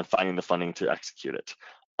and then finding the funding to execute it.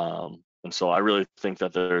 And so I really think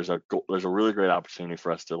that there's a really great opportunity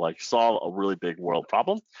for us to like solve a really big world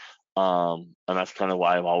problem. And that's kind of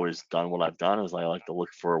why I've always done what I've done is I like to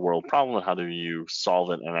look for a world problem and how do you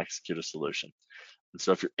solve it and execute a solution. And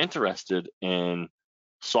so if you're interested in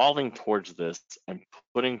solving towards this and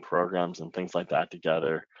putting programs and things like that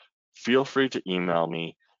together, feel free to email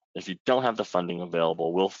me. If you don't have the funding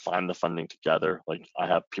available, we'll find the funding together. Like I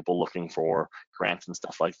have people looking for grants and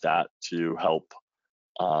stuff like that to help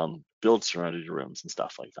build serenity rooms and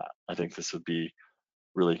stuff like that. I think this would be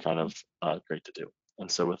really kind of great to do. And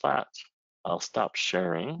so with that, I'll stop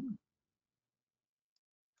sharing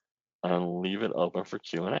and leave it open for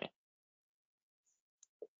Q&A.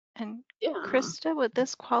 And Yeah. Krista, would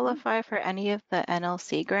this qualify for any of the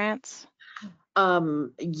NLC grants?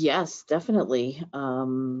 Yes, definitely.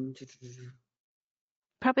 Probably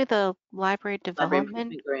the library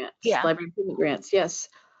development grants. Yeah. Library improvement grants, yes.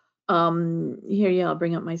 Here, I'll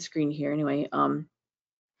bring up my screen here anyway.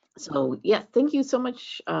 So yeah, thank you so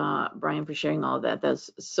much, Brian, for sharing all of that.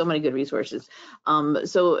 That's so many good resources.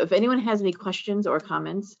 So if anyone has any questions or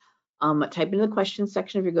comments, type into the questions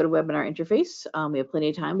section of your GoToWebinar interface. We have plenty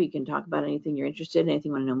of time. We can talk about anything you're interested in, anything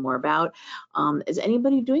you want to know more about. Is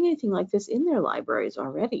anybody doing anything like this in their libraries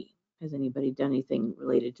already? Has anybody done anything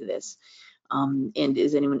related to this? And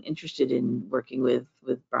is anyone interested in working with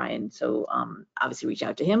Brian? So obviously reach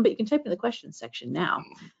out to him, but you can type in the questions section now.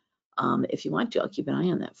 If you want to, I'll keep an eye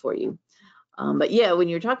on that for you. But yeah, when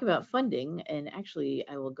you're talking about funding, and actually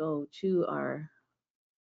I will go to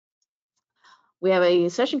we have a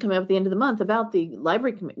session coming up at the end of the month about the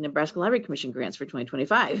Nebraska Library Commission grants for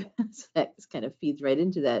 2025. So that kind of feeds right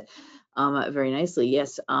into that very nicely.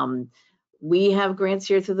 Yes, we have grants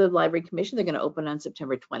here through the Library Commission. They're going to open on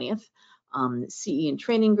September 20th. CE and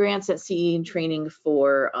training grants, that's CE and training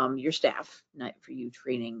for your staff, not for you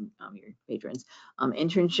training your patrons.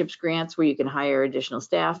 Internships grants where you can hire additional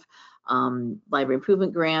staff. Library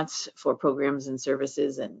improvement grants for programs and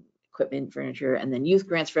services and equipment, furniture, and then youth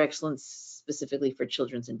grants for excellence, specifically for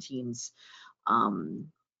children's and teens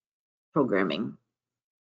programming.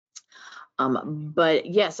 But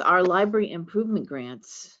yes, our library improvement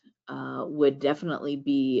grants would definitely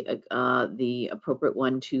be the appropriate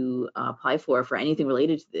one to apply for anything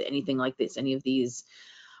related to anything like this, any of these,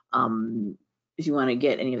 if you want to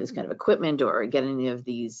get any of this kind of equipment or get any of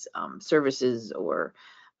these services or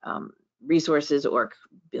resources or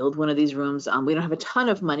build one of these rooms. We don't have a ton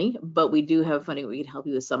of money, but we do have funding. We can help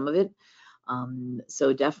you with some of it.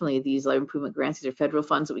 So definitely these library improvement grants, these are federal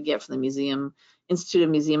funds that we get from the Institute of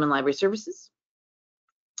Museum and Library Services.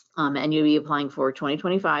 And you'll be applying for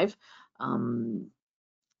 2025. The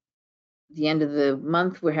end of the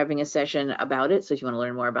month, we're having a session about it. So if you want to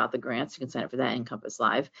learn more about the grants, you can sign up for that in NCompass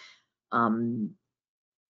Live. All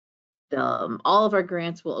of our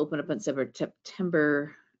grants will open up on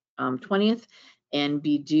September 20th and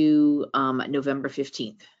be due November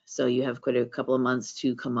 15th. So you have quite a couple of months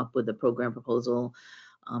to come up with a program proposal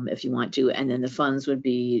if you want to, and then the funds would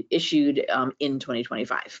be issued in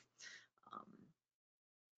 2025.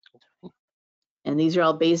 And these are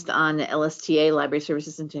all based on LSTA, Library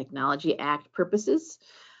Services and Technology Act purposes.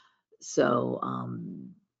 So,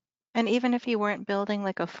 And even if you weren't building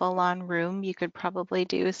like a full-on room, you could probably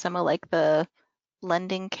do some of like the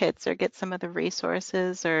lending kits or get some of the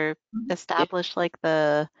resources or yeah. establish like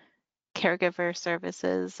the caregiver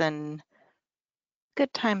services, and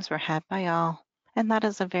good times were had by all. And that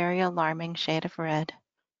is a very alarming shade of red.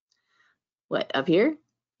 What, up here?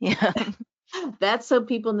 Yeah. That's so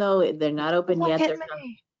people know they're not open Look yet. at They're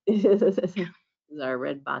me. These are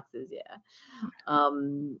red boxes, yeah.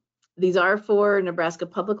 These are for Nebraska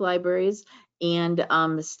public libraries, and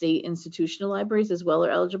state institutional libraries as well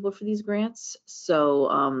are eligible for these grants.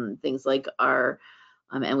 So things like our,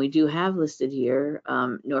 and we do have listed here,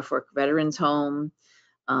 Norfolk Veterans Home,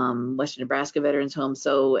 Western Nebraska Veterans Home.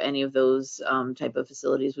 So any of those type of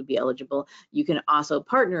facilities would be eligible. You can also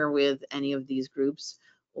partner with any of these groups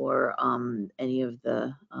or any of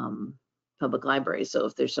the public libraries. So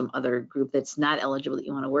if there's some other group that's not eligible that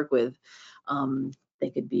you want to work with, they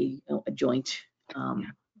could be a joint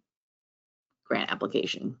grant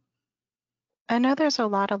application. I know there's a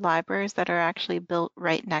lot of libraries that are actually built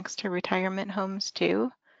right next to retirement homes too.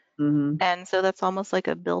 Mm-hmm. And so that's almost like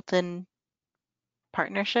a built-in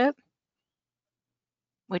partnership,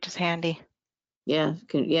 which is handy. Yeah,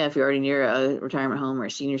 yeah. If you're already near a retirement home or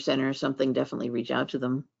a senior center or something, definitely reach out to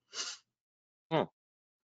them.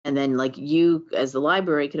 And then like you as the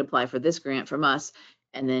library could apply for this grant from us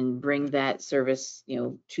and then bring that service,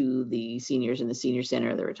 to the seniors in the senior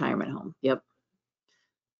center or the retirement home. Yep.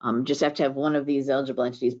 Just have to have one of these eligible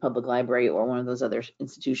entities, public library or one of those other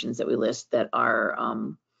institutions that we list that are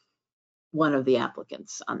one of the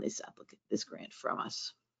applicants on this grant from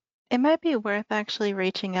us. It might be worth actually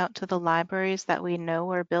reaching out to the libraries that we know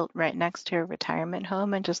are built right next to a retirement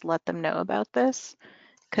home and just let them know about this,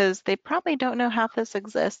 because they probably don't know half this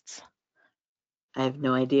exists. I have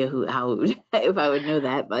no idea how if I would know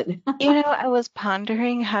that, but I was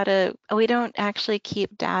pondering we don't actually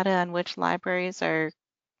keep data on which libraries are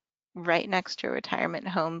right next to a retirement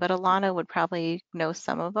home, but Alana would probably know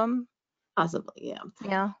some of them. possibly, yeah.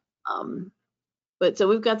 Yeah. But so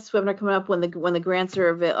we've got this webinar coming up when the grants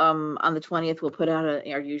are on the 20th. We'll put out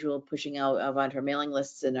our usual pushing out of our mailing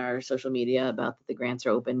lists and our social media about that the grants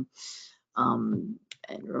are open, and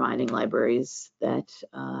reminding libraries that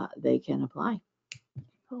they can apply.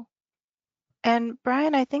 Cool. And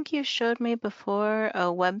Brian, I think you showed me before a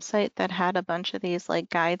website that had a bunch of these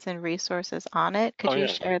like guides and resources on it. Could you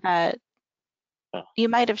share that? Oh. You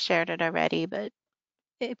might have shared it already, but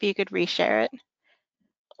if you could reshare it.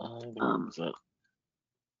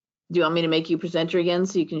 Do you want me to make you presenter again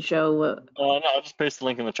so you can show what? No, I'll just paste the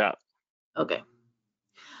link in the chat. Okay.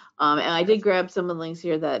 And I did grab some of the links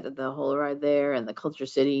here, that the whole ride there and the Culture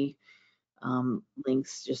City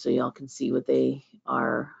links, just so y'all can see what they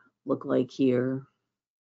look like here.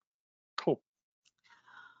 Cool.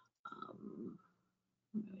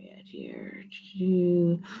 Where are we at here?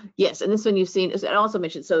 Yes, and this one you've seen. I also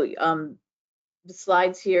mentioned, so the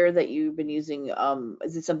slides here that you've been using,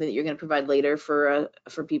 is it something that you're going to provide later for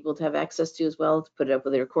people to have access to as well, to put it up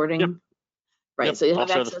with a recording? Yep. Right, yep. so you have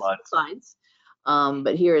I'll access to the slides.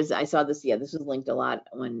 But I saw this, this was linked a lot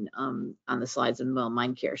when on the slides on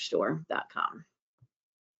mindcarestore.com.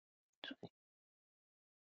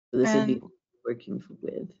 So this would be working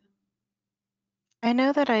with. I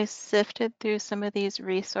know that I sifted through some of these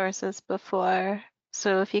resources before,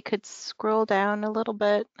 so if you could scroll down a little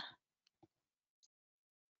bit.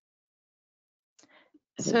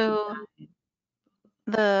 So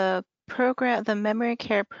the memory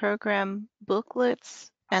care program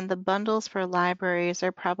booklets and the bundles for libraries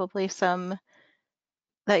are probably some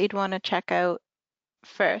that you'd want to check out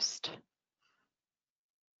first.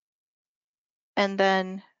 And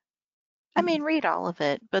then, read all of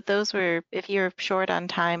it, but if you're short on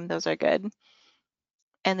time, those are good.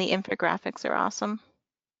 And the infographics are awesome.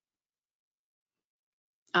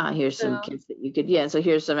 Here's some kits that you could, so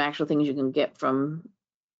here's some actual things you can get from.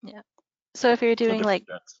 Yeah. So if you're doing like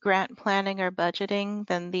grant planning or budgeting,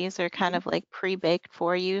 then these are kind of like pre-baked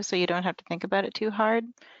for you, so you don't have to think about it too hard,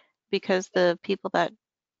 because the people that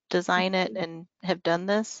design it and have done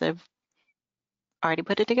this have already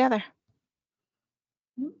put it together.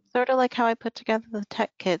 Sort of like how I put together the tech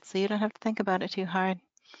kit, so you don't have to think about it too hard.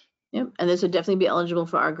 Yep, and this would definitely be eligible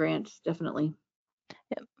for our grant, definitely.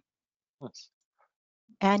 Yep. Nice.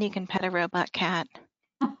 And you can pet a robot cat.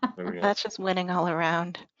 That's just winning all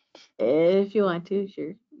around. If you want to,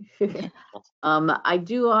 sure. I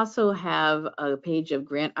do also have a page of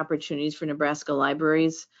grant opportunities for Nebraska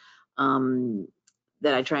libraries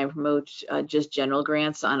that I try and promote, just general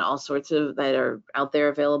grants on all sorts of that are out there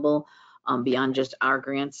available beyond just our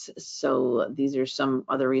grants. So these are some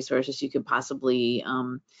other resources you could possibly,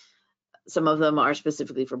 some of them are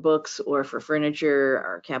specifically for books or for furniture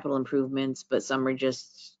or capital improvements, but some are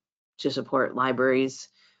just to support libraries.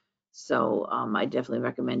 So I definitely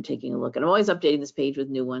recommend taking a look. And I'm always updating this page with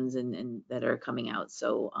new ones and that are coming out.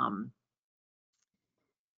 So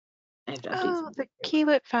I have to update Oh, some. the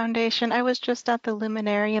Kiewit Foundation. I was just at the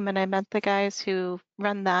Luminarium and I met the guys who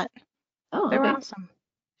run that. Oh, They're okay. awesome.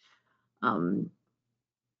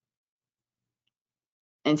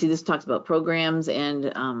 And see, this talks about programs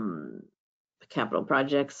and capital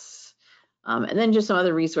projects. And then just some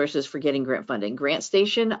other resources for getting grant funding. Grant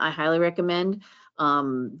Station, I highly recommend.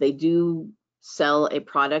 They do sell a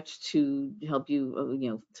product to help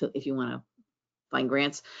you, if you want to find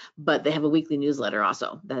grants, but they have a weekly newsletter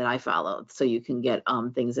also that I follow. So you can get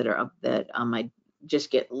things that are up that I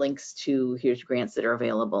just get links to, here's grants that are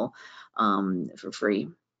available for free.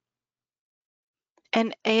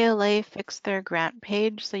 And ALA fixed their grant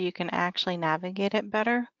page so you can actually navigate it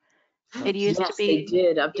better. It used to Yes, be, they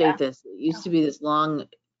did update yeah. this. It used to be this long,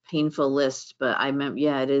 painful list, but I meant,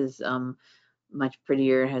 yeah, it is much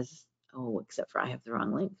prettier. Has, oh, except for I have the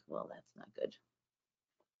wrong link. Well, that's not good.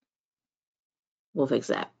 We'll fix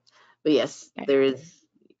that. But yes, Okay. there is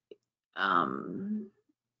an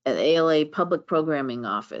ALA public programming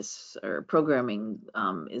office, or programming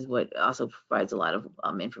is what also provides a lot of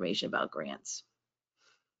information about grants.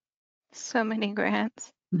 So many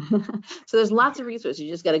grants. So there's lots of resources.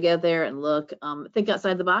 You just got to get there and look. Think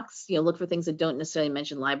outside the box. Look for things that don't necessarily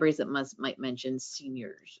mention libraries, that might mention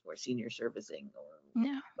seniors or senior servicing or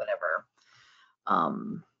whatever,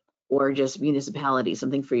 or just municipality,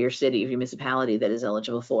 something for your city or your municipality that is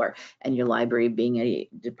eligible for, and your library, being a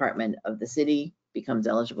department of the city, becomes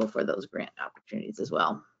eligible for those grant opportunities as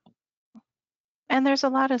well. And there's a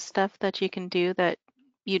lot of stuff that you can do that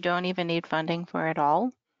you don't even need funding for at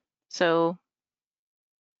all. So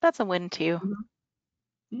that's a win too.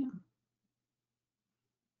 Yeah.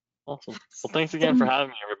 Awesome. Well, thanks again for having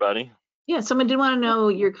me, everybody. Yeah, someone did want to know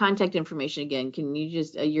your contact information again. Can you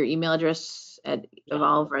just, your email address at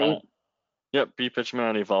Evolve, right? Yep,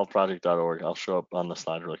 bpichman@evolveproject.org. I'll show up on the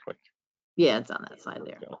slide really quick. Yeah, it's on that slide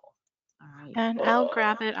there. All right. And I'll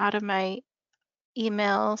grab it out of my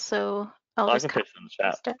email. So I'll I just can paste it in the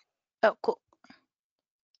chat. Oh, cool.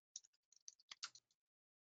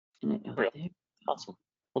 Awesome.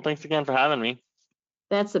 Well, thanks again for having me.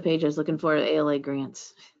 That's the page I was looking for, ALA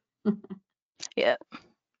grants. Yeah.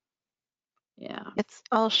 Yeah. It's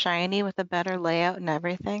all shiny with a better layout and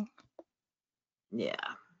everything. Yeah.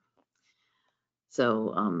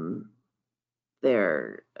 So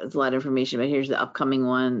there's a lot of information, but here's the upcoming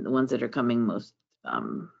one, the ones that are coming most,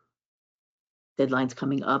 deadlines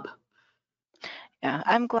coming up. Yeah,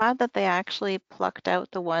 I'm glad that they actually plucked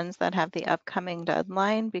out the ones that have the upcoming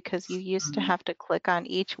deadline, because you used to have to click on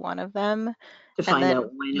each one of them to find then,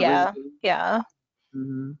 out when it was due. Yeah.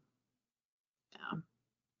 Mm-hmm.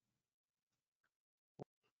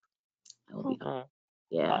 I will be,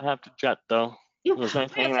 yeah. I have to jet though. Yeah. It was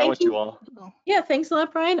nice Yeah, hanging out with you all. Yeah, thanks a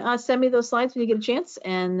lot, Brian. Send me those slides when you get a chance,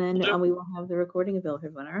 and then we will have the recording available for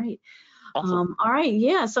everyone. All right. Awesome. All right.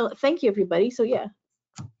 Yeah. So thank you, everybody. So yeah.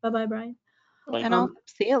 Bye-bye, Brian. And I'll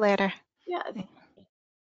see you later. Yeah.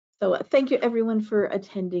 So thank you, everyone, for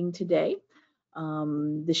attending today.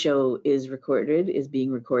 The show is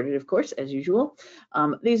being recorded, of course, as usual.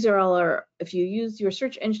 These are all if you use your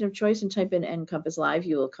search engine of choice and type in NCompass Live,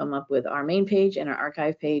 you will come up with our main page and our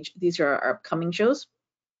archive page. These are our upcoming shows.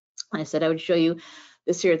 I said I would show you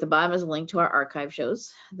this here at the bottom is a link to our archive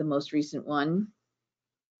shows. The most recent one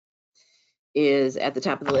is at the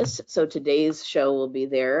top of the list. So today's show will be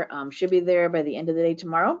there, should be there by the end of the day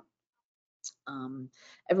tomorrow.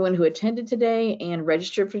 Everyone who attended today and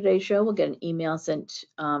registered for today's show will get an email sent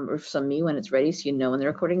from me when it's ready, so you know when the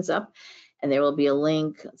recording's up. And there will be a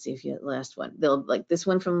link. Let's see if you had the last one. They'll, like this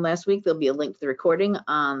one from last week, there'll be a link to the recording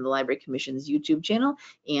on the Library Commission's YouTube channel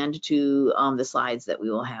and to the slides that we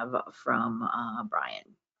will have from Brian.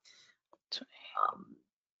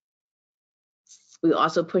 We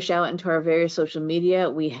also push out into our various social media.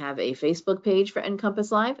 We have a Facebook page for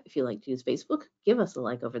NCompass Live. If you like to use Facebook, give us a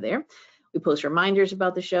like over there. We post reminders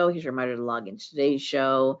about the show. Here's a reminder to log into today's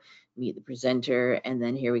show, meet the presenter, and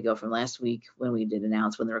then here we go from last week when we did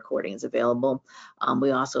announce when the recording is available.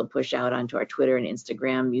 We also push out onto our Twitter and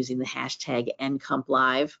Instagram using the hashtag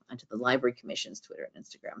NCompLive onto the Library Commission's Twitter and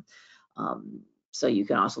Instagram. So you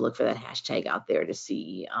can also look for that hashtag out there to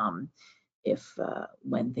see if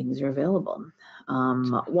when things are available.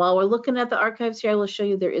 While we're looking at the archives here, I will show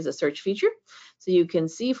you there is a search feature, so you can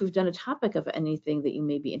see if we've done a topic of anything that you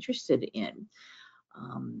may be interested in.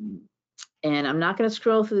 And I'm not going to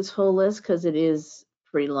scroll through this whole list because it is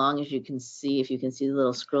pretty long, as you can see, if you can see the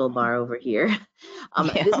little scroll bar over here.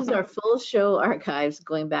 This is our full show archives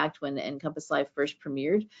going back to when NCompass Live first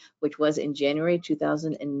premiered, which was in January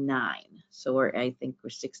 2009. So I think we're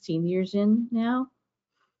 16 years in now.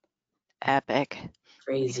 Epic.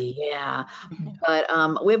 Crazy, yeah.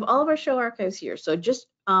 But we have all of our show archives here. So just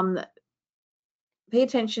pay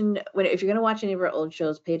attention if you're going to watch any of our old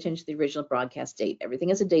shows. Pay attention to the original broadcast date. Everything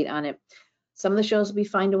has a date on it. Some of the shows will be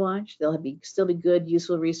fine to watch. They'll still be good,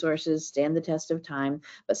 useful resources, stand the test of time,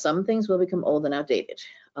 but some things will become old and outdated.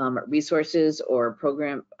 Resources or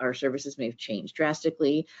program or services may have changed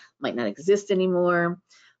drastically, might not exist anymore.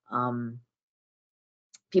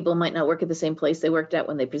 People might not work at the same place they worked at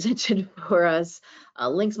when they presented for us.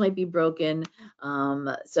 Links might be broken.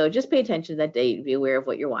 So just pay attention to that date. Be aware of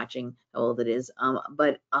what you're watching, how old it is.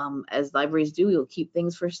 But as libraries do, we'll keep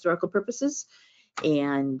things for historical purposes.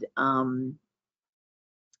 And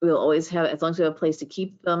we'll always have, as long as we have a place to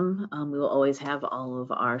keep them, we will always have all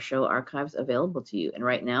of our show archives available to you. And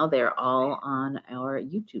right now they're all on our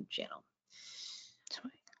YouTube channel.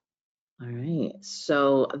 All right,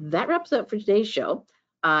 so that wraps up for today's show.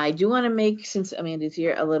 I do want to make, since Amanda's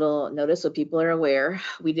here, a little notice so people are aware.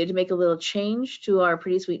 We did make a little change to our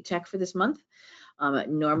Pretty Sweet Tech for this month.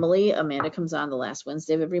 Normally, Amanda comes on the last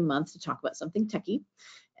Wednesday of every month to talk about something techie.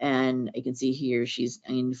 And you can see here she's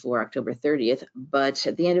in for October 30th, but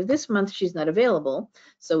at the end of this month, she's not available.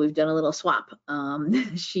 So we've done a little swap.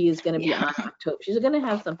 She is going to be on October. She's going to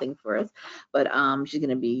have something for us, but she's going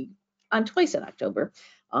to be on twice in October.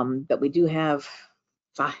 But we do have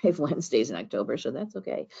 5 Wednesdays in October, so that's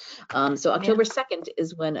okay. So October 2nd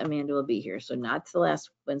is when Amanda will be here. So not the last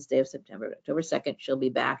Wednesday of September, but October 2nd, she'll be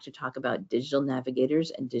back to talk about digital navigators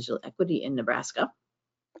and digital equity in Nebraska.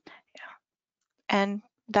 Yeah. And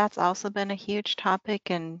that's also been a huge topic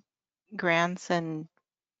in grants and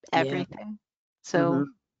everything. So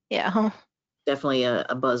yeah. Definitely a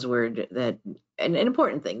buzzword that, an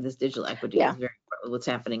important thing. This digital equity is very important, what's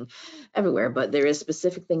happening everywhere, but there is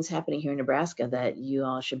specific things happening here in Nebraska that you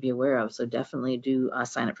all should be aware of. So definitely do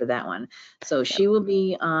sign up for that one. So she will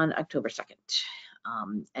be on October 2nd.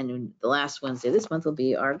 And the last Wednesday this month will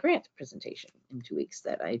be our grant presentation in 2 weeks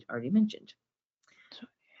that I already mentioned.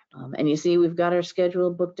 And you see we've got our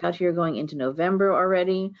schedule booked out here going into November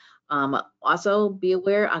already. Also be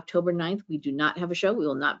aware, October 9th, we do not have a show. We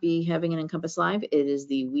will not be having an NCompass Live. It is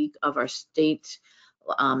the week of our state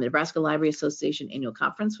Nebraska Library Association annual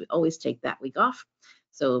conference. We always take that week off.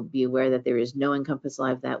 So be aware that there is no NCompass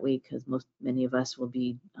Live that week because many of us will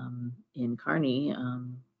be in Kearney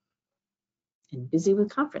and busy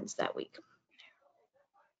with conference that week.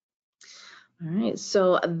 All right,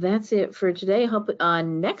 so that's it for today. Hope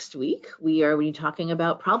next week we are talking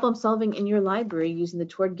about problem solving in your library using the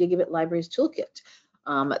Toward Gigabit Libraries Toolkit.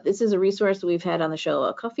 This is a resource that we've had on the show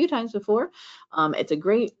a few times before. It's a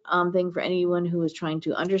great thing for anyone who is trying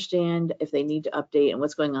to understand if they need to update and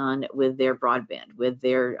what's going on with their broadband, with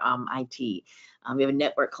their IT. We have a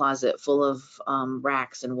network closet full of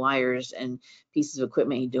racks and wires and pieces of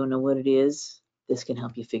equipment. You don't know what it is. This can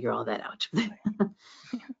help you figure all that out.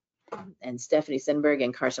 And Stephanie Senberg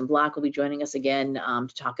and Carson Block will be joining us again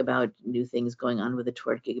to talk about new things going on with the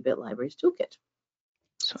Toward Gigabit Libraries Toolkit.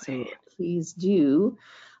 So please do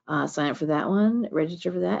sign up for that one, register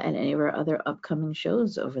for that, and any of our other upcoming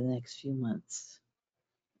shows over the next few months.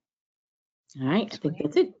 All right, I think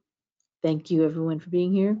that's it. Thank you everyone for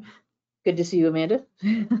being here. Good to see you, Amanda.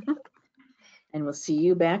 And we'll see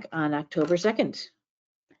you back on October 2nd.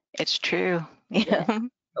 It's true. Yeah.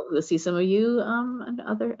 We'll see some of you on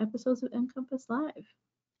other episodes of NCompass Live.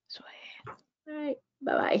 Sweet. All right,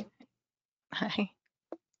 bye-bye. Bye.